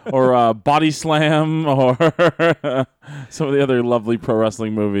or Body Slam or some of the other lovely pro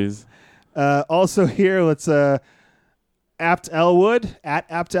wrestling movies. Also here, let's Apt Elwood at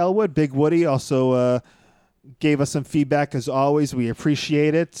Apt Elwood. Big Woody also gave us some feedback as always. We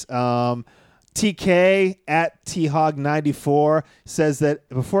appreciate it. TK at THOG94 says that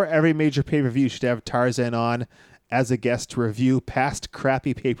before every major pay-per-view, you should have Tarzan on as a guest to review past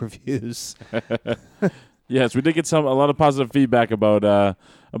crappy pay-per-views. Yes, we did get a lot of positive feedback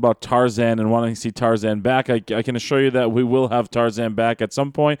about Tarzan and wanting to see Tarzan back. I can assure you that we will have Tarzan back at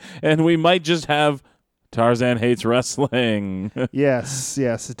some point, and we might just have Tarzan Hates Wrestling. Yes,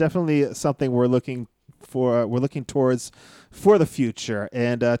 it's definitely something we're looking towards for the future.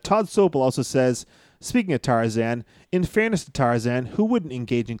 And Todd Sobel also says, speaking of Tarzan, in fairness to Tarzan, who wouldn't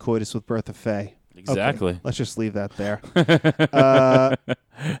engage in coitus with Bertha Faye? Exactly. Okay, let's just leave that there.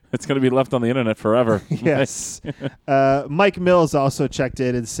 It's going to be left on the internet forever. Yes. Mike Mills also checked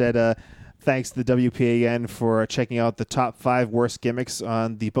in and said, thanks to the WPAN for checking out the top 5 worst gimmicks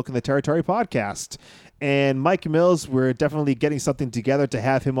on the Book in the Territory podcast. And Mike Mills, we're definitely getting something together to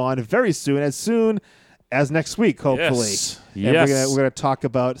have him on very soon as next week, hopefully. Yes. And we're gonna talk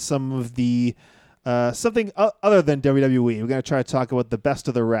about some of the something other than WWE. We're going to try to talk about the best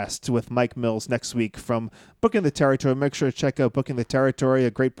of the rest with Mike Mills next week from Booking the Territory. Make sure to check out Booking the Territory,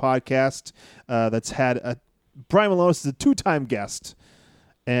 a great podcast that's had Brian Malonis is a 2-time guest.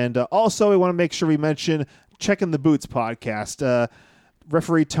 And also, we want to make sure we mention Checking the Boots podcast.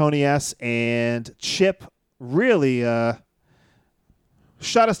 Referee Tony S. and Chip really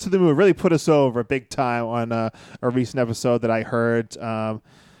shot us to the moon, really put us over big time on a recent episode that I heard.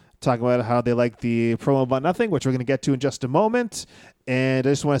 Talking about how they like the promo about nothing, which we're going to get to in just a moment. And I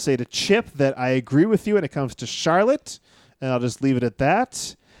just want to say to Chip that I agree with you when it comes to Charlotte, and I'll just leave it at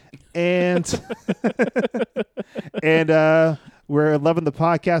that. And we're loving the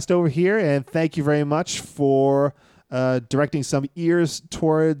podcast over here, and thank you very much for directing some ears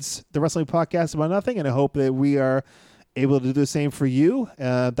towards the Wrestling Podcast About Nothing, and I hope that we are able to do the same for you.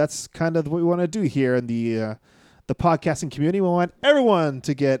 That's kind of what we want to do here in the podcasting community. We want everyone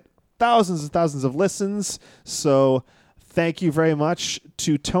to get thousands and thousands of listens. So thank you very much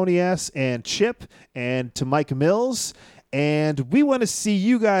to Tony S. and Chip and to Mike Mills. And we want to see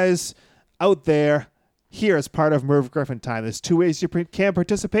you guys out there here as part of Merv Griffin Time. There's 2 ways you can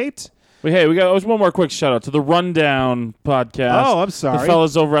participate. We got one more quick shout out to the Rundown podcast. Oh, I'm sorry. The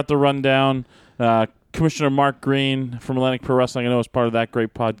fellas over at the Rundown. Commissioner Mark Green from Atlantic Pro Wrestling, I know, is part of that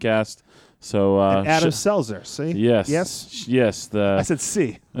great podcast. So and Adam Selzer, see? Yes. I said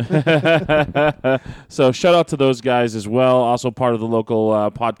C. So shout out to those guys as well. Also part of the local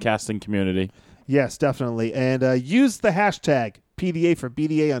podcasting community. Yes, definitely. And use the hashtag PDA for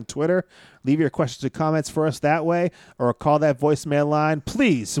BDA on Twitter. Leave your questions or comments for us that way, or call that voicemail line.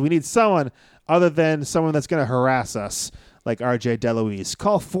 Please, we need someone other than someone that's going to harass us, like RJ DeLuise.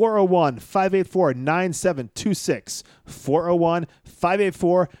 Call 401-584-9726,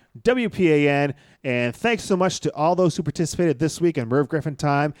 401-584-WPAN. And thanks so much to all those who participated this week in Merv Griffin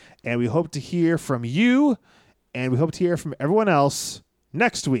Time. And we hope to hear from you, and we hope to hear from everyone else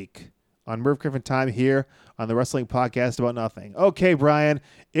next week on Merv Griffin Time here on the Wrestling Podcast About Nothing. Okay, Brian,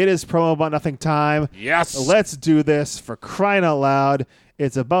 it is Promo About Nothing time. Yes. Let's do this, for crying out loud.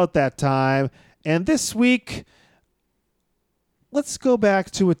 It's about that time. And this week, let's go back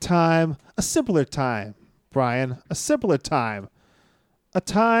to a simpler time, Brian, a simpler time. A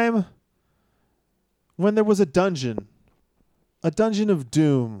time when there was a dungeon of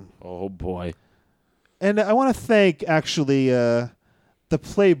doom. Oh, boy. And I want to thank, actually, the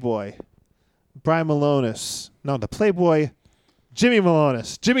Playboy, Brian Malonis. No, the Playboy, Jimmy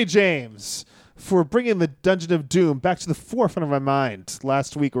Malonis, Jimmy James, for bringing the Dungeon of Doom back to the forefront of my mind.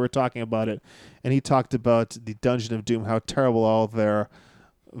 Last week we were talking about it, and he talked about the Dungeon of Doom, how terrible all their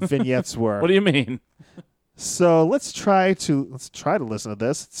vignettes were. What do you mean? So let's try to listen to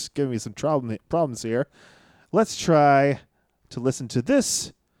this. It's giving me some problems here. Let's try to listen to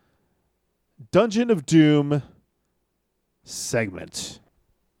this Dungeon of Doom segment.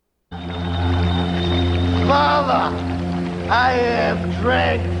 Father, I have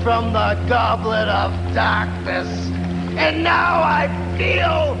drank from the goblet of darkness, and now I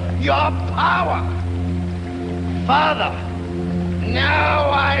feel your power. Father,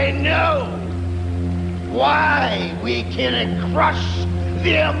 now I know why we can crush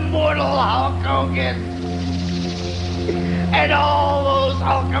the immortal Hulk Hogan and all those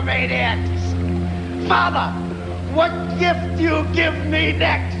Hulkamaniacs. Father, what gift you give me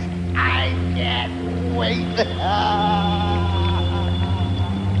next? I can't wait.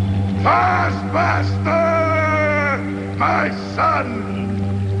 Taskmaster, my son,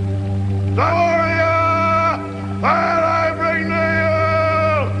 the warrior that I bring to you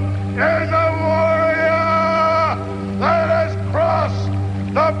is a warrior that has crossed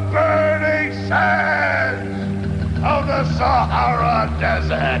the burning sands of the Sahara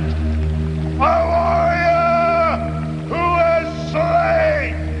Desert. A warrior who has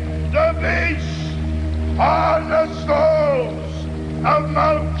slain the beasts on the slopes of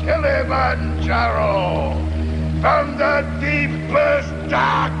Mount Kilimanjaro, from the deepest,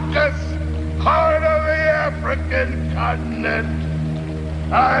 darkest heart of the African continent.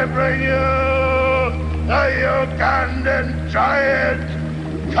 I bring you the Ugandan giant,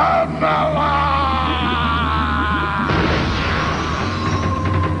 Kamala!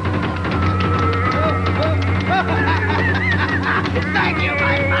 Thank you,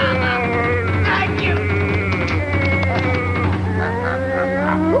 my father! Thank you!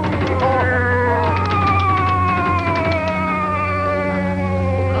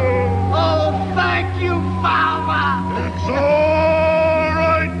 Oh, thank you, Father! It's all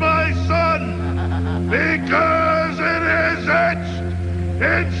right, my son, because it is etched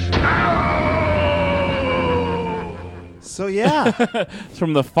in stone. So yeah, It's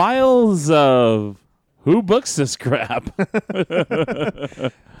from the files of Who Books This Crap?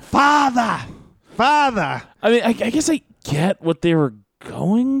 Father. I mean, I guess I get what they were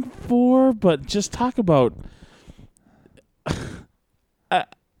going for, but just talk about.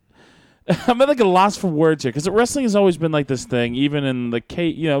 I'm at like a loss for words here, because wrestling has always been like this thing. Even in the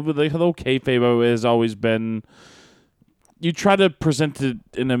the whole kayfabe has always been. You try to present it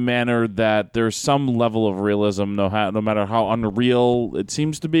in a manner that there's some level of realism, no matter how unreal it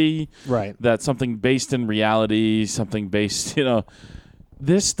seems to be. Right. That something based in reality, something based,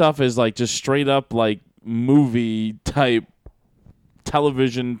 this stuff is like just straight up like movie type,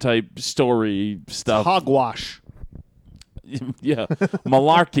 television type story stuff. Hogwash. Yeah,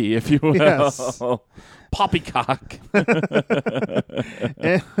 malarkey, if you will. Yes. Poppycock.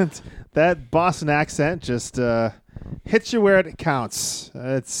 And that Boston accent just hits you where it counts.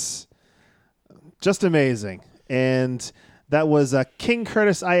 It's just amazing. And that was King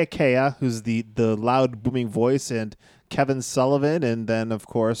Curtis Iakea, who's the loud booming voice, and Kevin Sullivan, and then of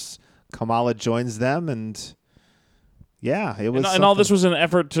course Kamala joins them, and Yeah, it was. And all this was an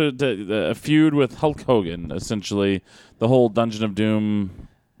effort to feud with Hulk Hogan, essentially the whole Dungeon of Doom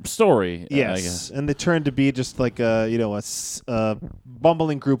story. Yes, I guess. and they turned to be just like a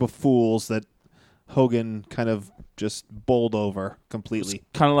bumbling group of fools that Hogan kind of just bowled over completely.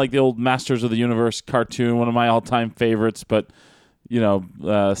 Kind of like the old Masters of the Universe cartoon, one of my all-time favorites, but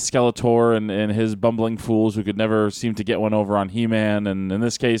Skeletor and his bumbling fools who could never seem to get one over on He-Man, and in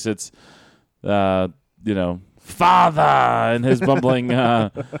this case it's Father and his bumbling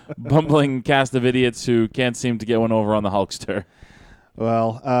bumbling cast of idiots who can't seem to get one over on the Hulkster.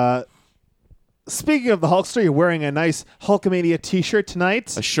 Well, speaking of the Hulkster, you're wearing a nice Hulkamania t-shirt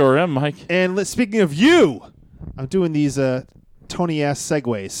tonight. I sure am, Mike. And speaking of you, I'm doing these Tony-ass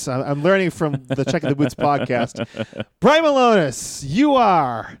segues. I'm learning from the Checking the Boots podcast. Brian Malonis, you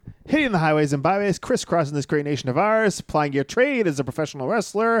are hitting the highways and byways, crisscrossing this great nation of ours, plying your trade as a professional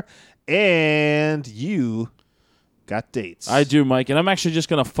wrestler, and you got dates. I do, Mike, and I'm actually just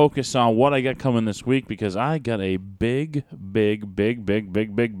going to focus on what I got coming this week because I got a big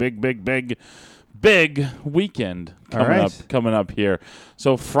weekend coming up here.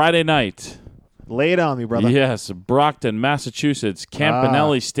 So Friday night. Lay it on me, brother. Yes, Brockton, Massachusetts,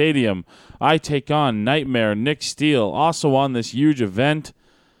 Campanelli Stadium. I take on Nightmare Nick Steele. Also on this huge event,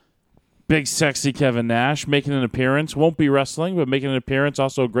 big sexy Kevin Nash making an appearance. Won't be wrestling, but making an appearance.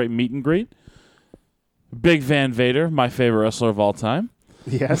 Also a great meet and greet. Big Van Vader, my favorite wrestler of all time.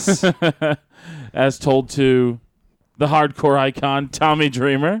 Yes. As told to the hardcore icon, Tommy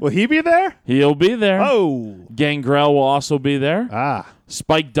Dreamer. Will he be there? He'll be there. Oh. Gangrel will also be there. Ah.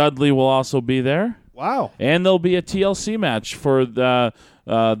 Spike Dudley will also be there. Wow. And there'll be a TLC match for the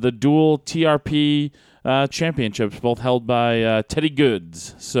dual TRP championships, both held by Teddy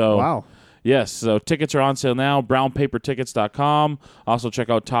Goods. So, wow. Yes, so tickets are on sale now, brownpapertickets.com. Also check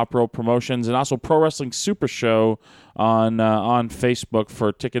out Top Rope Promotions and also Pro Wrestling Super Show on Facebook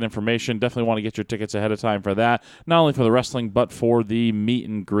for ticket information. Definitely want to get your tickets ahead of time for that, not only for the wrestling, but for the meet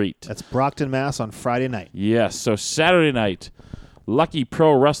and greet. That's Brockton, Mass. on Friday night. Yes, so Saturday night, Lucky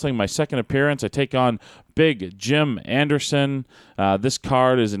Pro Wrestling, my second appearance. I take on Big Jim Anderson. This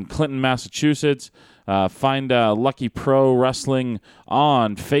card is in Clinton, Massachusetts. Find Lucky Pro Wrestling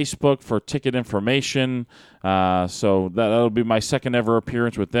on Facebook for ticket information. So that'll be my second ever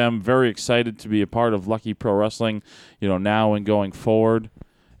appearance with them. Very excited to be a part of Lucky Pro Wrestling, now and going forward.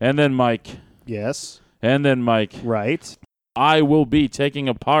 And then, Mike. Yes. Right. I will be taking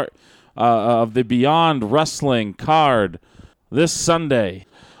a part of the Beyond Wrestling card this Sunday.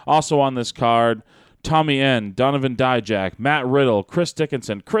 Also on this card, Tommy N., Donovan Dijak, Matt Riddle, Chris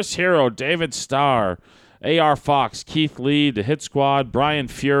Dickinson, Chris Hero, David Starr, A.R. Fox, Keith Lee, The Hit Squad, Brian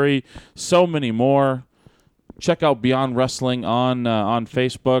Fury, so many more. Check out Beyond Wrestling on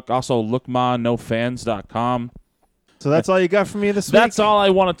Facebook. Also, lookmanofans.com. So that's all you got for me this week? That's all I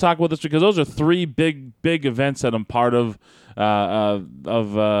want to talk about this week because those are three big events that I'm part of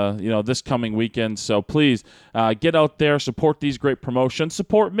this coming weekend. So please get out there, support these great promotions,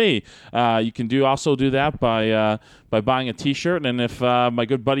 support me. You can also do that by buying a T-shirt, and if my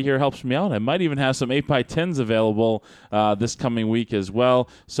good buddy here helps me out, I might even have some 8x10s available this coming week as well.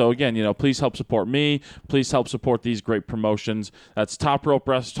 So again, please help support me. Please help support these great promotions. That's Top Rope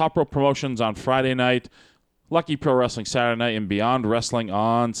Promotions on Friday night, Lucky Pro Wrestling Saturday night, and Beyond Wrestling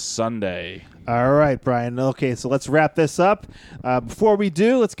on Sunday. All right, Brian. Okay, so let's wrap this up. Before we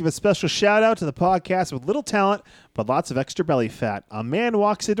do, let's give a special shout-out to the podcast with little talent but lots of extra belly fat. A Man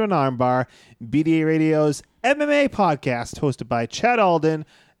Walks Into an Armbar, BDA Radio's MMA podcast hosted by Chad Alden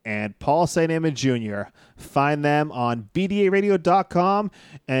and Paul St. Amon Jr. Find them on BDARadio.com,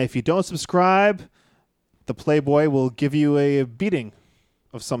 and if you don't subscribe, the Playboy will give you a beating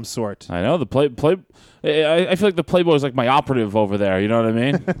of some sort. I know I feel like the Playboy is like my operative over there. You know what I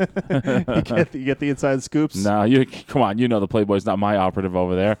mean? you get the inside scoops. No, come on. The Playboy's not my operative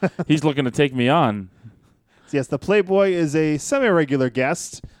over there. He's looking to take me on. So yes, the Playboy is a semi-regular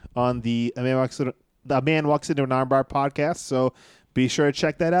guest on the A Man Walks Into an Armbar podcast. So be sure to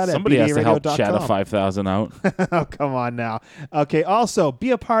check that out. Somebody at has to help BDARadio.com. chat a 5,000 out. Oh, come on now. Okay. Also,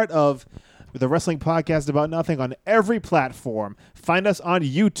 be a part of the Wrestling Podcast About Nothing on every platform. Find us on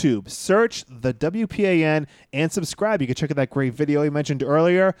YouTube. Search the WPAN and subscribe. You can check out that great video you mentioned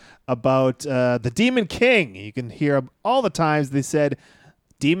earlier about the Demon King. You can hear all the times they said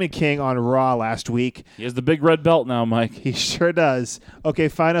Demon King on Raw last week. He has the big red belt now, Mike. He sure does. Okay,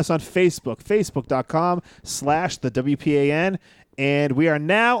 find us on Facebook, facebook.com/the WPAN. And we are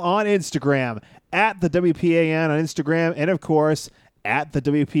now on Instagram, at the WPAN on Instagram, and of course, at the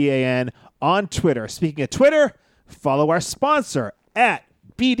WPAN on Twitter. Speaking of Twitter, follow our sponsor at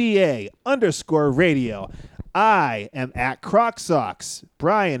BDA_radio. I am at Croc Socks.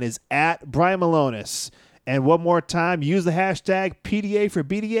 Brian is at Brian Malonis. And one more time, use the hashtag PDA for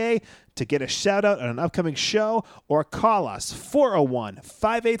BDA to get a shout out on an upcoming show, or call us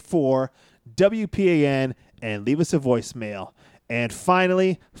 401-584-WPAN and leave us a voicemail. And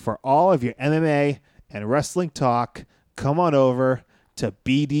finally, for all of your MMA and wrestling talk, come on over to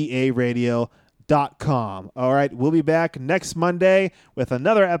BDARadio.com. All right, we'll be back next Monday with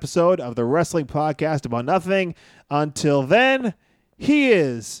another episode of the Wrestling Podcast About Nothing. Until then, he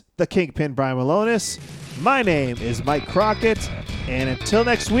is the Kingpin Brian Malonis. My name is Mike Crockett. And until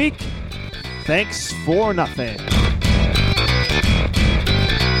next week, thanks for nothing.